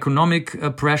driven by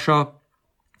economic pressure.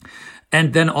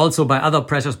 And then also by other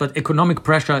pressures, but economic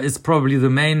pressure is probably the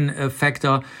main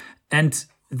factor. And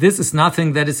this is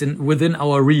nothing that is within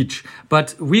our reach.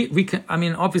 But we can,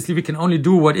 obviously we can only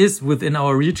do what is within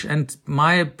our reach. And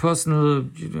my personal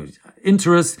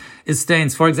interest is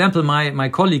stains. For example, my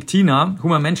colleague Tina,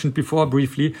 whom I mentioned before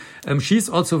briefly, she's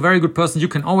also a very good person. You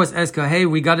can always ask her, hey,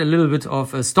 we got a little bit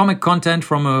of stomach content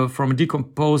from a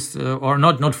decomposed, or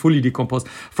not fully decomposed,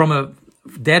 from a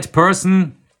dead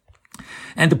person.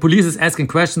 And the police is asking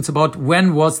questions about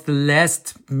when was the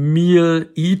last meal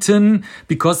eaten,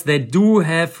 because they do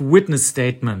have witness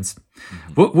statements.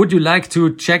 Mm-hmm. Would you like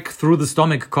to check through the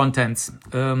stomach contents?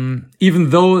 Even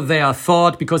though they are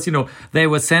thawed, because, they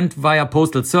were sent via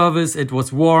postal service. It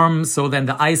was warm. So then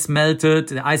the ice melted,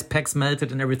 the ice packs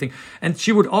melted and everything. And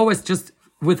she would always just,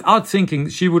 without thinking,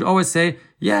 she would always say,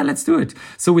 yeah, let's do it.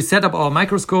 So we set up our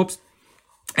microscopes.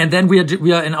 And then we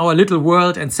are in our little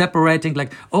world and separating,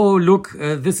 like, oh, look,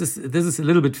 this is a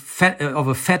little bit of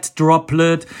a fat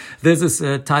droplet. This is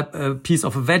a piece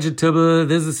of a vegetable.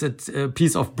 This is a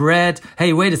piece of bread.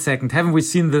 Hey, wait a second. Haven't we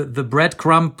seen the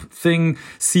breadcrumb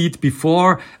seed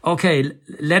before? Okay,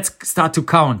 let's start to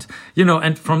count,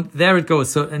 and from there it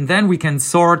goes. So, and then we can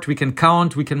sort, we can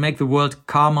count, we can make the world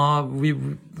calmer.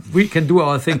 We can do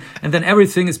our thing, and then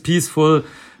everything is peaceful.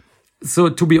 So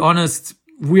to be honest,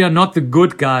 we are not the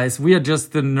good guys. We are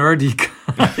just the nerdy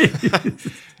guys.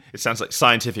 It sounds like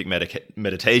scientific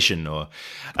meditation, or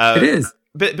it is.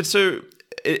 But so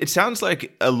it sounds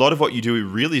like a lot of what you do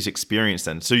really is experience.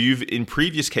 Then, so you've in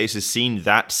previous cases seen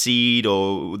that seed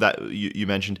or that you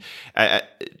mentioned.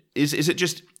 Is it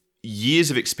just years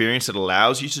of experience that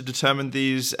allows you to determine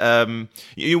these?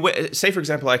 Say, for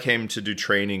example, I came to do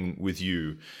training with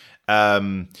you.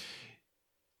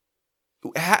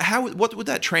 What would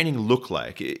that training look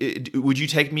like? Would you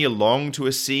take me along to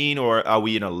a scene, or are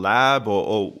we in a lab,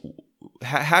 or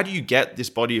how do you get this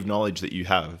body of knowledge that you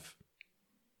have?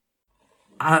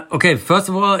 Okay, first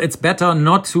of all, it's better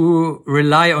not to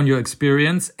rely on your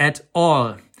experience at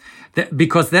all.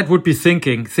 Because that would be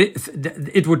thinking.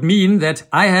 It would mean that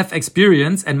I have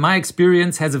experience and my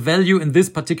experience has a value in this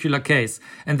particular case.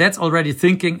 And that's already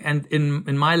thinking. And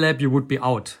in my lab, you would be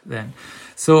out then.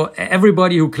 So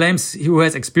everybody who claims who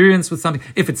has experience with something,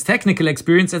 if it's technical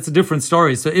experience, that's a different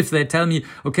story. So if they tell me,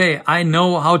 okay, I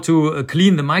know how to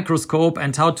clean the microscope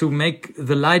and how to make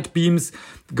the light beams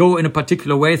go in a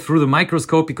particular way through the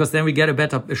microscope, because then we get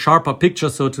a sharper picture,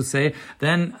 so to say,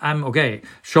 then I'm okay.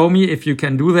 Show me if you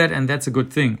can do that, and that's a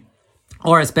good thing.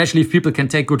 Or especially if people can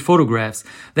take good photographs.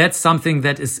 That's something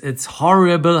that it's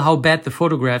horrible how bad the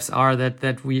photographs are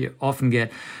that we often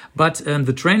get. But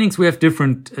the trainings, we have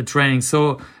different trainings.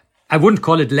 So I wouldn't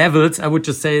call it levels. I would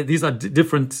just say these are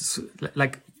different,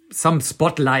 like some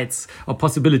spotlights or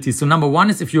possibilities. So number one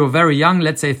is if you're very young,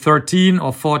 let's say 13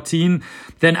 or 14,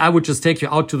 then I would just take you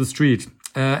out to the street.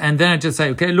 And then I just say,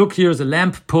 okay, look, here's a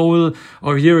lamp pole,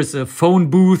 or here is a phone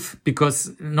booth, because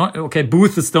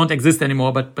booths don't exist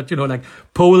anymore, but you know, like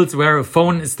poles where a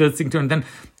phone is still sticking to, and then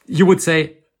you would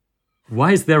say,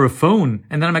 why is there a phone?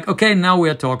 And then I'm like, okay, now we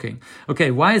are talking.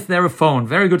 Okay, why is there a phone?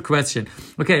 Very good question.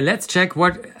 Okay, let's check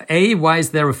why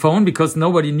is there a phone? Because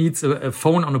nobody needs a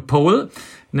phone on a pole.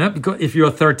 No, because if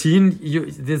you're 13,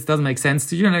 this doesn't make sense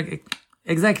to you. And like,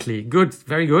 exactly. Good.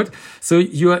 Very good. So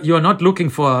you're not looking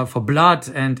for blood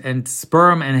and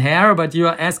sperm and hair, but you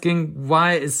are asking,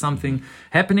 why is something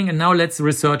happening? And now let's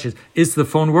research it. Is the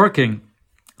phone working?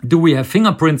 Do we have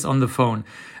fingerprints on the phone?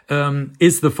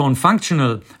 Is the phone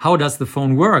functional? How does the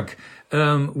phone work?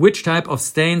 Which type of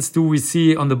stains do we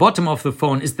see on the bottom of the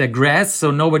phone? Is there grass?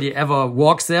 So nobody ever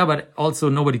walks there, but also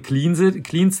nobody cleans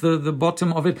the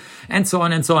bottom of it, and so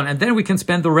on and so on. And then we can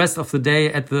spend the rest of the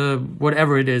day at the,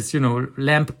 whatever it is, you know,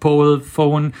 lamp, pole,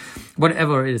 phone,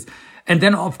 whatever it is. And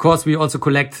then, of course, we also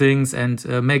collect things and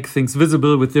make things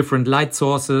visible with different light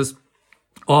sources.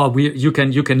 Or you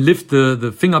can lift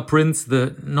the fingerprints,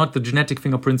 not the genetic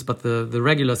fingerprints, but the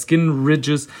regular skin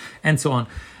ridges, and so on.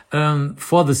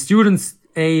 For the students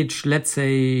age, let's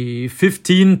say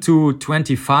 15 to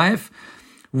 25,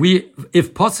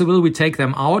 if possible, we take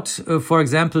them out, for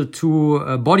example,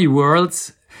 to body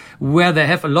worlds where they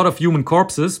have a lot of human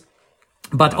corpses,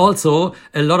 but also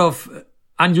a lot of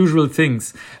unusual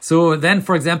things. So then,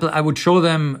 for example, I would show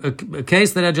them a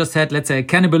case that I just had, let's say a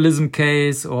cannibalism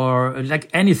case, or like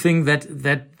anything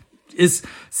that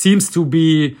seems to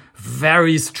be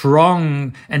very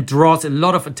strong and draws a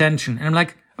lot of attention. And I'm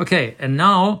like, okay, and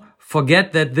now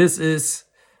forget that this is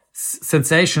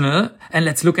sensational and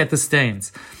let's look at the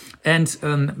stains.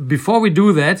 And before we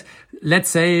do that, let's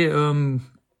say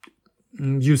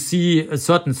you see a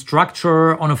certain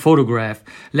structure on a photograph.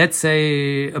 Let's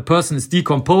say a person is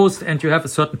decomposed and you have a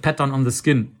certain pattern on the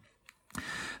skin.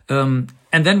 And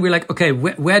then we're like, okay,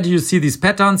 where do you see these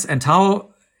patterns, and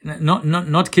how,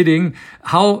 not kidding,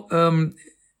 how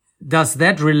does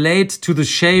that relate to the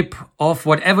shape of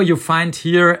whatever you find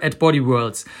here at Body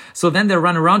Worlds? So then they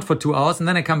run around for 2 hours, and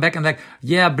then I come back and like,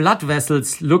 yeah, blood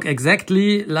vessels look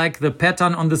exactly like the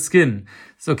pattern on the skin.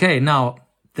 It's okay. Now,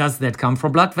 does that come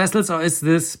from blood vessels, or is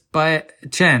this by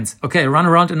chance? Okay, run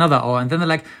around another hour. And then they're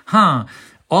like,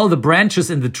 all the branches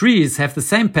in the trees have the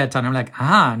same pattern. I'm like,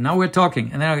 now we're talking.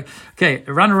 And then I'm like, okay,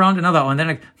 run around another hour. And then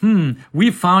like,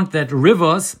 we found that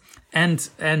rivers and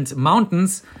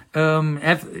mountains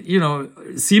have,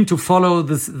 seem to follow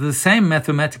the same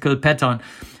mathematical pattern.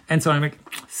 And so I'm like,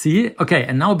 see? Okay,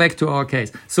 and now back to our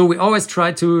case. So we always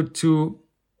try to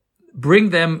bring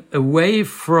them away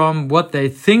from what they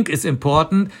think is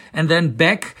important and then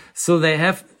back, so they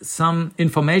have some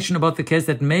information about the case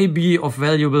that may be of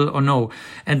valuable or no.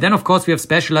 And then, of course, we have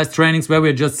specialized trainings where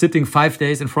we're just sitting 5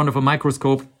 days in front of a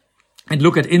microscope and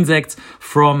look at insects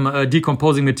from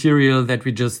decomposing material that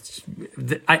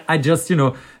I just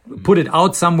put it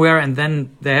out somewhere, and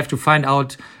then they have to find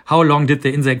out how long did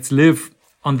the insects live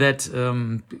on that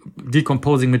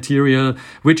decomposing material.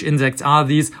 Which insects are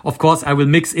these? Of course, I will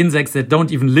mix insects that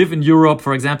don't even live in Europe,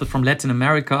 for example, from Latin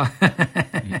America,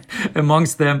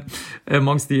 amongst the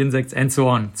insects, and so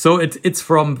on. So it's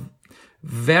from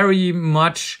very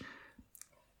much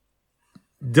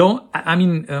don't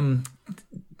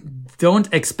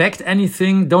expect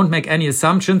anything, don't make any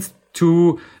assumptions,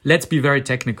 to let's be very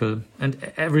technical,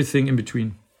 and everything in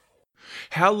between.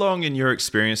 How long, in your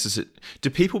experience, do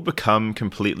people become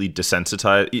completely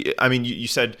desensitized? I mean, you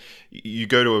said you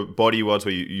go to a body worlds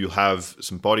where you have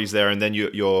some bodies there, and then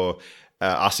you're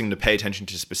asking them to pay attention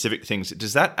to specific things.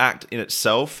 Does that act in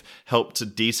itself help to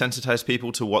desensitize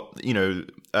people to what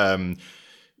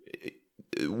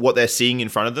they're seeing in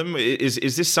front of them?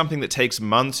 Is this something that takes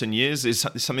months and years? Is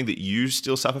this something that you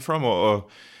still suffer from, or?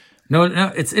 No,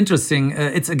 it's interesting.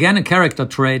 It's again a character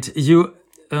trait.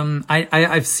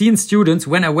 I've seen students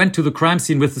when I went to the crime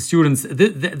scene with the students.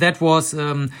 That was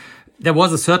there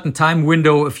was a certain time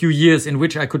window, a few years, in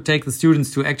which I could take the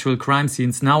students to actual crime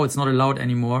scenes. Now it's not allowed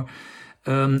anymore.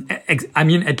 I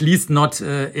mean, at least not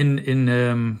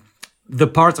in the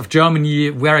parts of Germany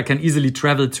where I can easily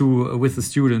travel to with the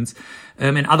students.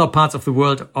 In other parts of the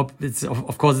world,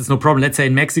 of course, it's no problem. Let's say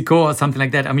in Mexico or something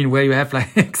like that. I mean, where you have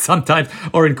like sometimes,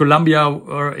 or in Colombia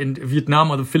or in Vietnam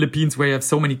or the Philippines, where you have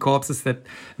so many corpses that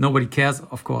nobody cares,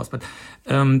 of course. But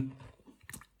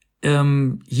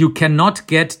you cannot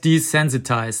get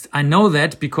desensitized. I know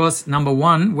that because, number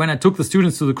one, when I took the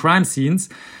students to the crime scenes,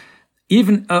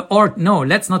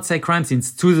 let's not say crime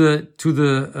scenes, to the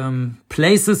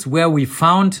places where we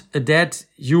found a dead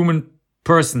human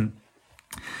person.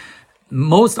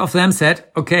 Most of them said,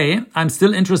 okay, I'm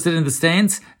still interested in the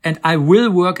stains and I will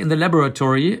work in the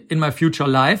laboratory in my future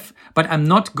life, but I'm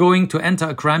not going to enter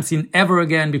a crime scene ever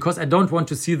again because I don't want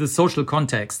to see the social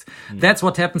context. That's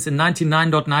what happens in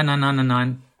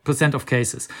 99.99999% of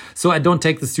cases. So I don't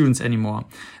take the students anymore.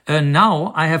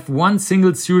 Now I have one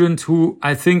single student who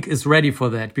I think is ready for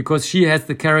that because she has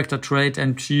the character trait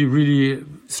and she really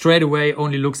straight away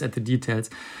only looks at the details.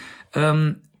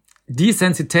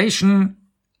 Desensitization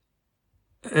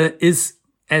is,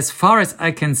 as far as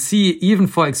I can see, even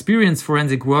for experienced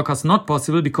forensic workers, not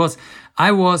possible because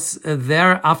I was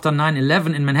there after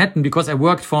 9/11 in Manhattan because I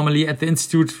worked formerly at the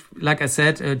institute, like I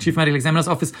said, Chief Medical Examiner's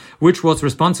Office, which was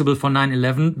responsible for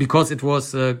 9/11 because it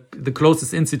was the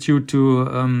closest institute to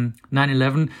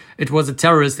 9/11. It was a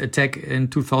terrorist attack in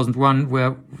 2001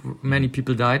 where many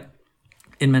people died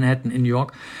in Manhattan, in New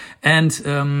York. And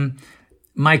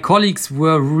my colleagues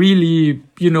were really,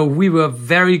 we were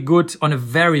very good on a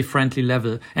very friendly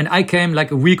level. And I came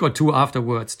like a week or two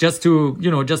afterwards just to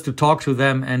talk to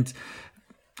them and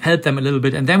help them a little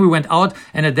bit. And then we went out.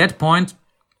 And at that point,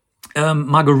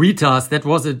 margaritas, that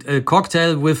was a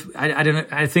cocktail with, I don't know,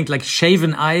 I think like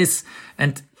shaven ice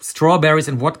and strawberries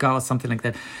and vodka or something like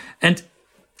that. And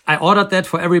I ordered that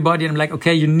for everybody. And I'm like,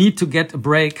 okay, you need to get a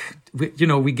break.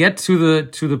 We get to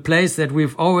the place that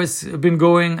we've always been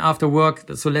going after work.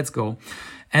 So let's go.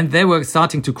 And they were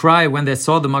starting to cry when they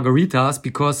saw the margaritas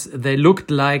because they looked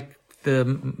like the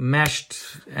mashed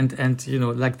and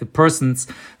like the persons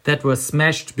that were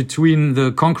smashed between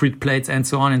the concrete plates and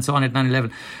so on at 9/11.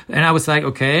 And I was like,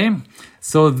 okay,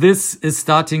 so this is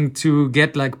starting to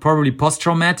get like probably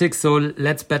post-traumatic. So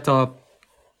let's better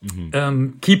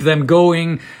keep them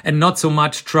going and not so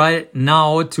much try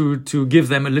now to give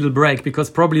them a little break because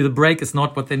probably the break is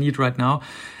not what they need right now.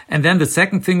 And then the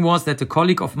second thing was that a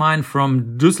colleague of mine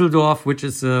from Düsseldorf, which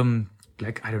is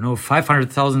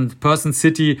 500,000 person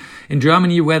city in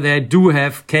Germany where they do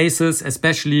have cases,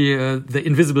 especially the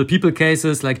invisible people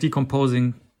cases, like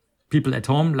decomposing people at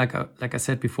home, like I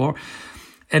said before.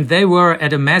 And they were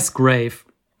at a mass grave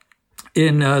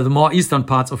in the more eastern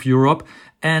parts of Europe.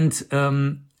 And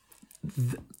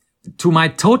to my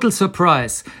total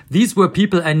surprise, these were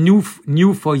people I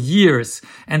knew for years,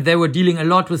 and they were dealing a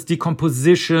lot with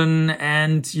decomposition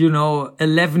and,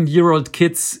 11-year-old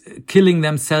kids killing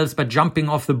themselves by jumping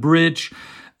off the bridge,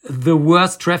 the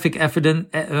worst traffic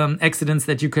accidents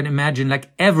that you can imagine, like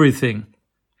everything.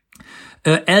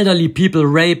 Elderly people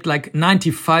raped, like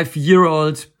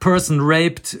 95-year-old person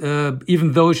raped,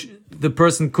 even though the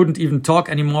person couldn't even talk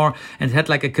anymore and had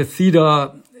like a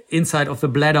catheter inside of the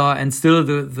bladder, and still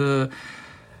the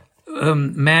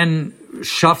man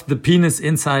shoved the penis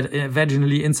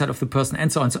vaginally inside of the person,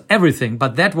 and so on. So everything.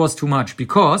 But that was too much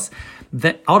because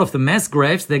out of the mass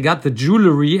graves, they got the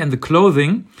jewelry and the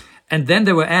clothing. And then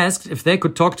they were asked if they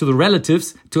could talk to the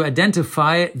relatives to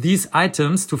identify these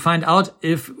items to find out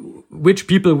which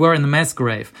people were in the mass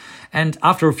grave. And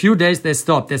after a few days, they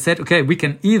stopped. They said, okay, we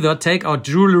can either take our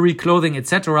jewelry, clothing,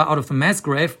 etc. out of the mass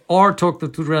grave or talk to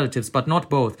the relatives, but not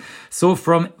both. So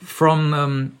from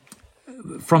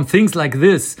things like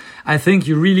this, I think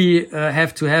you really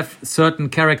have to have certain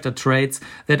character traits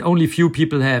that only few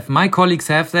people have. My colleagues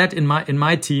have that in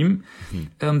my team.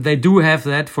 They do have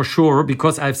that for sure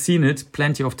because I've seen it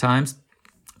plenty of times.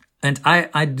 And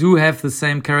I do have the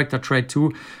same character trait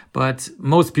too, but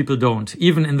most people don't,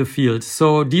 even in the field.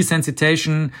 So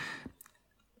desensitization,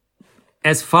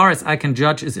 as far as I can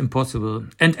judge, is impossible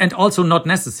and also not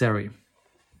necessary.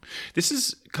 This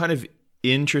is kind of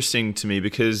interesting to me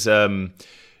because,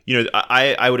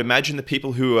 I would imagine the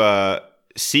people who are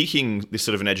seeking this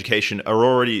sort of an education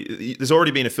there's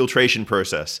already been a filtration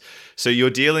process. So you're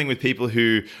dealing with people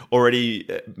who already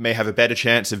may have a better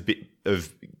chance of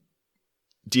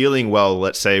dealing well,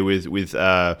 let's say, with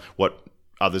what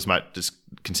others might just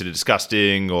consider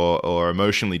disgusting or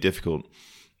emotionally difficult.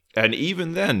 And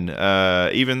even then,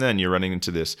 you're running into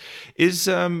this.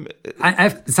 I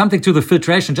have something to the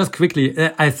filtration, just quickly.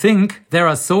 I think there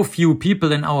are so few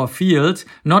people in our field,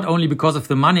 not only because of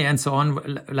the money and so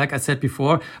on, like I said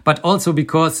before, but also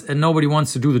because nobody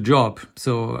wants to do the job.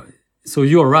 So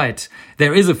you're right.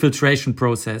 There is a filtration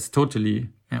process, totally.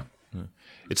 Yeah.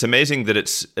 It's amazing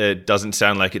that it doesn't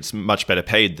sound like it's much better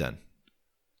paid then.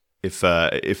 If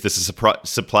this is a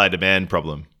supply demand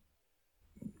problem.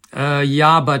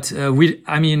 But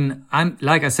I'm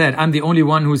like I said, I'm the only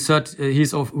one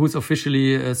who's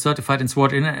officially certified and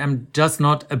sworn in. I'm just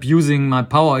not abusing my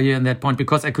power here in that point,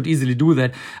 because I could easily do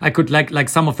that. I could like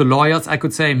some of the lawyers, I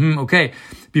could say, okay,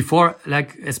 before,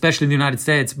 like especially in the United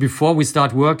States, before we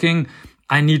start working,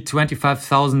 I need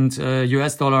 25,000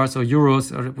 US dollars or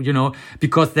euros, or,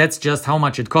 because that's just how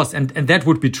much it costs. And that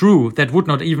would be true. That would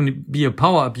not even be a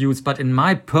power abuse. But in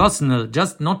my personal,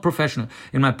 just not professional,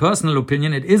 in my personal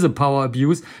opinion, it is a power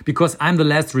abuse, because I'm the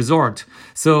last resort.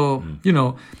 So,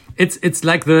 it's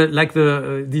like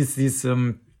these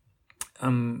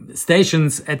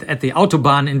stations at the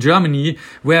Autobahn in Germany,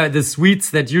 where the sweets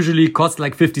that usually cost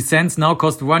like 50 cents now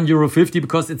cost €1.50,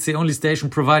 because it's the only station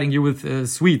providing you with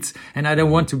sweets. And I don't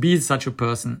want to be such a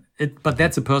person. But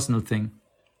that's a personal thing.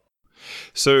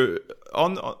 So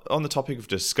on the topic of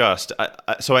disgust,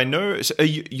 I know,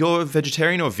 you're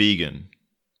vegetarian or vegan?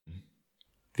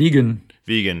 Vegan.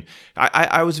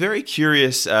 I was very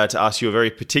curious to ask you a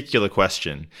very particular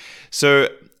question. So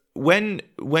when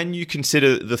you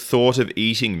consider the thought of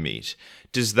eating meat,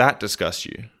 does that disgust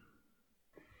you?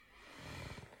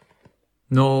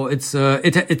 No, it's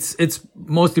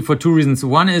mostly for two reasons.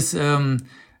 One is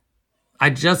I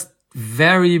just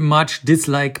very much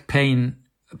dislike pain.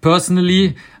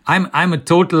 Personally, I'm a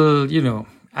total,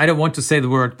 I don't want to say the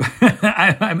word, but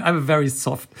I'm a very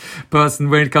soft person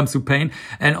when it comes to pain.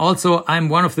 And also I'm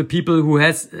one of the people who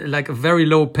has like a very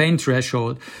low pain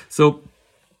threshold. So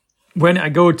when I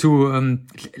go to,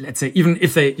 let's say, even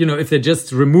if they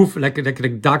just remove like a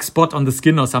dark spot on the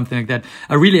skin or something like that,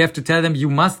 I really have to tell them, you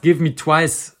must give me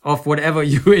twice of whatever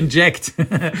you inject.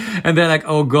 And they're like,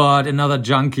 oh God, another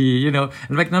junkie, And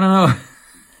I'm like, no.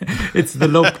 It's the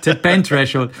low pain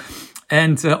threshold.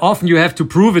 And often you have to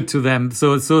prove it to them.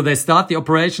 So they start the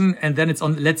operation, and then it's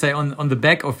on, let's say, on the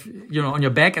back of, on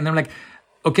your back. And I'm like,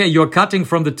 okay, you're cutting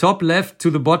from the top left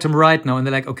to the bottom right now. And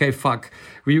they're like, okay, fuck,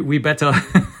 we better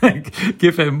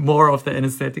give him more of the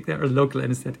anesthetic there, or local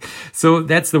anesthetic. So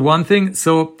that's the one thing.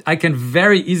 So I can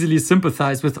very easily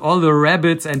sympathize with all the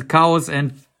rabbits and cows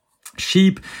and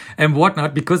sheep and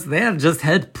whatnot, because they are just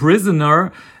held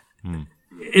prisoner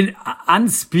in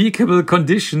unspeakable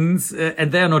conditions,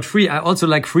 and they are not free. I also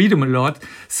like freedom a lot.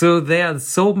 So they are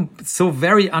so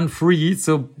very unfree.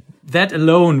 So that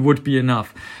alone would be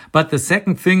enough. But the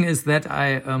second thing is that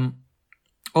I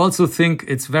also think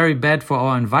it's very bad for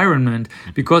our environment,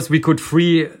 because we could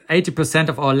free 80%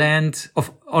 of our land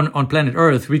on planet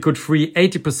Earth. We could free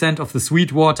 80% of the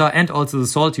sweet water and also the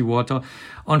salty water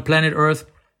on planet Earth.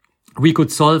 We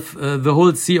could solve the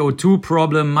whole CO2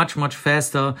 problem much, much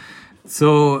faster.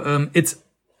 So it's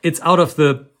out of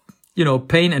the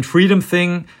pain and freedom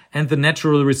thing and the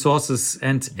natural resources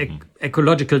and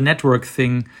ecological network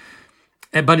thing.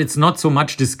 But it's not so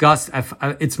much discussed.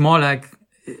 It's more like,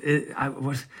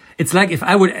 it's like if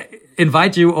I would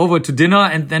invite you over to dinner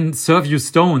and then serve you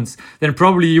stones, then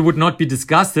probably you would not be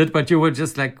disgusted, but you were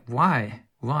just like, why?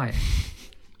 I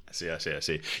see.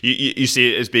 You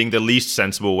see it as being the least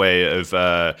sensible way of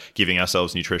giving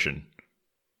ourselves nutrition,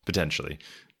 potentially.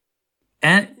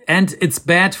 And it's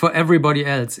bad for everybody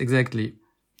else, exactly.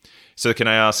 So can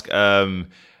I ask,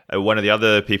 one of the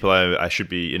other people I should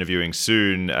be interviewing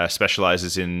soon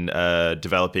specializes in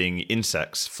developing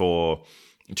insects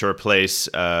to replace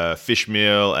fish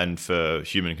meal and for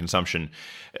human consumption.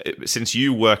 Since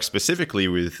you work specifically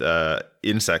with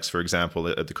insects, for example,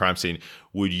 at the crime scene,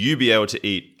 would you be able to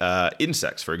eat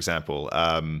insects, for example?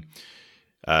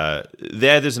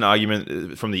 There's an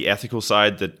argument from the ethical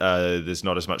side that there's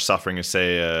not as much suffering as,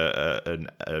 say,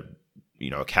 a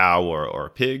cow or a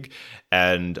pig,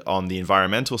 and on the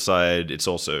environmental side, it's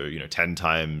also 10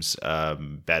 times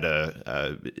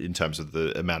better in terms of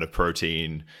the amount of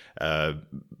protein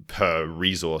per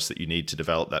resource that you need to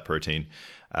develop that protein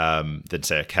than,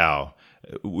 say, a cow.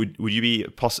 Would you be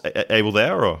able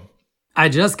there, or? I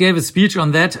just gave a speech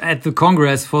on that at the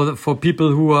Congress for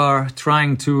people who are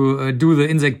trying to do the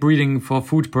insect breeding for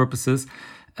food purposes.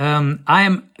 I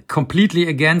am completely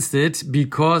against it,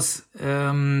 because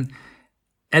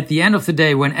at the end of the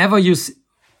day, whenever you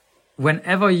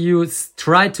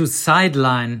try to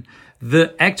sideline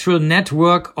the actual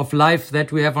network of life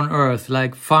that we have on Earth,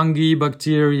 like fungi,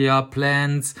 bacteria,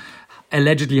 plants,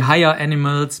 allegedly higher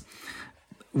animals,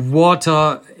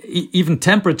 water, even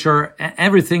temperature,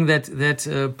 everything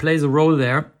that plays a role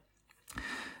there.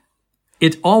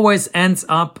 It always ends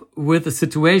up with a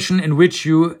situation in which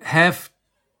you have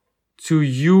to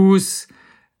use,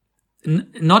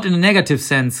 not in a negative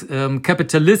sense,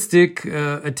 capitalistic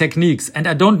techniques. And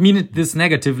I don't mean it this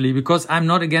negatively, because I'm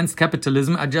not against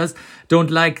capitalism. I just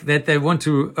don't like that they want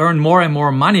to earn more and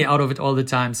more money out of it all the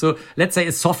time. So let's say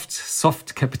a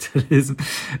soft capitalism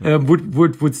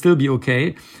would still be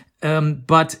okay.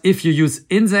 But if you use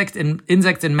insects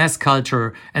in mass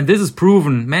culture, and this is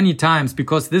proven many times,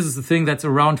 because this is the thing that's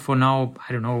around for now,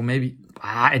 I don't know, maybe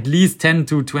at least 10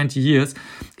 to 20 years,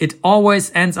 it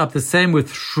always ends up the same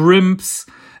with shrimps,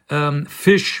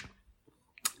 fish,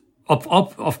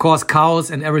 of course,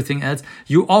 cows and everything else.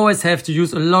 You always have to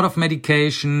use a lot of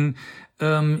medication.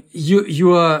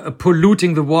 You are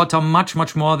polluting the water much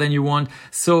more than you want.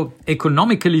 So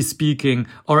economically speaking,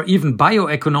 or even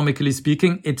bioeconomically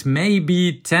speaking, it may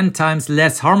be 10 times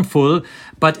less harmful,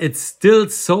 but it's still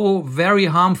so very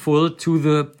harmful to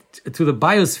the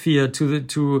biosphere,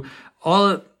 to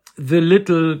all the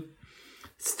little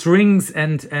strings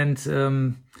and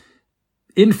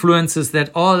influences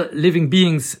that all living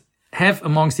beings have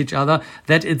amongst each other,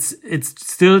 that it's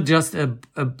still just a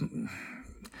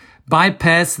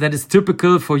bypass that is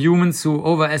typical for humans who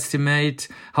overestimate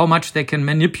how much they can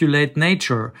manipulate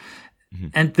nature. Mm-hmm.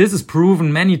 And this is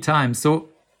proven many times. So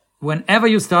whenever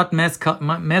you start mass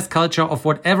culture of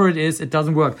whatever it is, it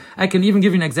doesn't work. I can even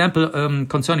give you an example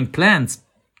concerning plants.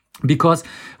 Because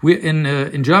we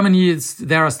in Germany,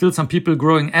 there are still some people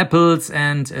growing apples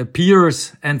and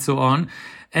pears and so on.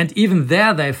 And even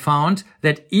there they found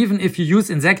that even if you use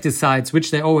insecticides, which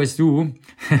they always do,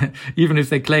 even if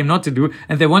they claim not to do,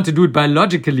 and they want to do it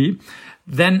biologically,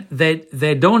 then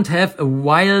they don't have a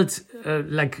wild,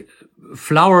 like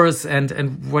flowers and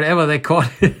whatever they call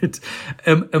it,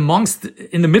 amongst,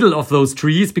 in the middle of those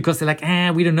trees, because they're like,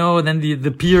 we don't know. Then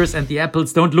the pears and the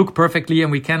apples don't look perfectly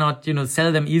and we cannot,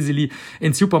 sell them easily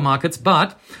in supermarkets.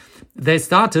 But they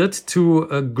started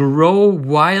to grow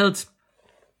wild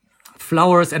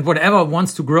flowers and whatever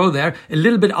wants to grow there a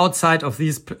little bit outside of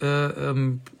these,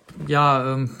 I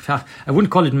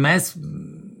wouldn't call it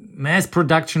mass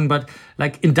production, but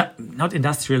like not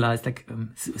industrialized, like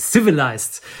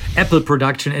civilized apple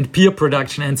production and pear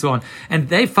production and so on. And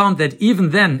they found that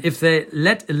even then, if they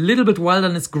let a little bit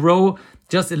wilderness grow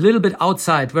just a little bit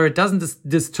outside where it doesn't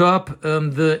disturb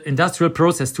the industrial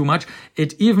process too much,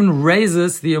 it even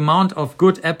raises the amount of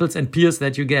good apples and pears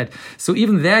that you get. So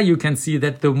even there you can see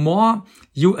that the more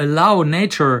you allow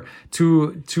nature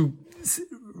to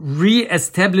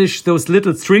re-establish those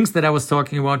little strings that I was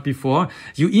talking about before,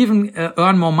 you even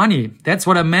earn more money. That's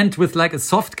what I meant with like a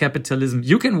soft capitalism.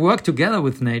 You can work together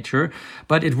with nature,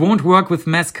 but it won't work with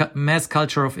mass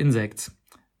culture of insects.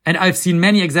 And I've seen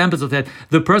many examples of that.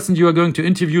 The person you are going to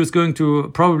interview is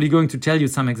probably going to tell you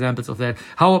some examples of that.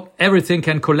 How everything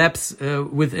can collapse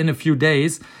within a few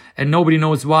days and nobody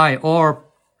knows why. Or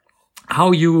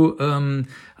how you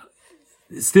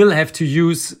still have to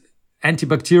use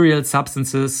antibacterial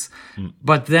substances,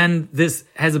 but then this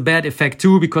has a bad effect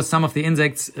too, because some of the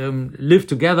insects live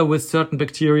together with certain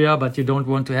bacteria, but you don't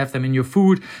want to have them in your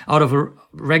food out of a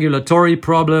regulatory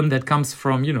problem that comes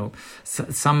from,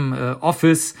 some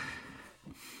office.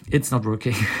 It's not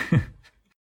working.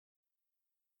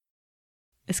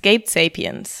 Escaped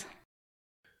Sapiens.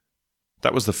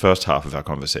 That was the first half of our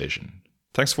conversation.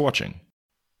 Thanks for watching.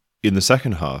 In the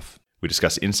second half, we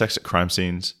discuss insects at crime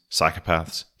scenes,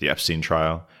 psychopaths, the Epstein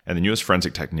trial, and the newest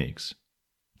forensic techniques.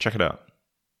 Check it out.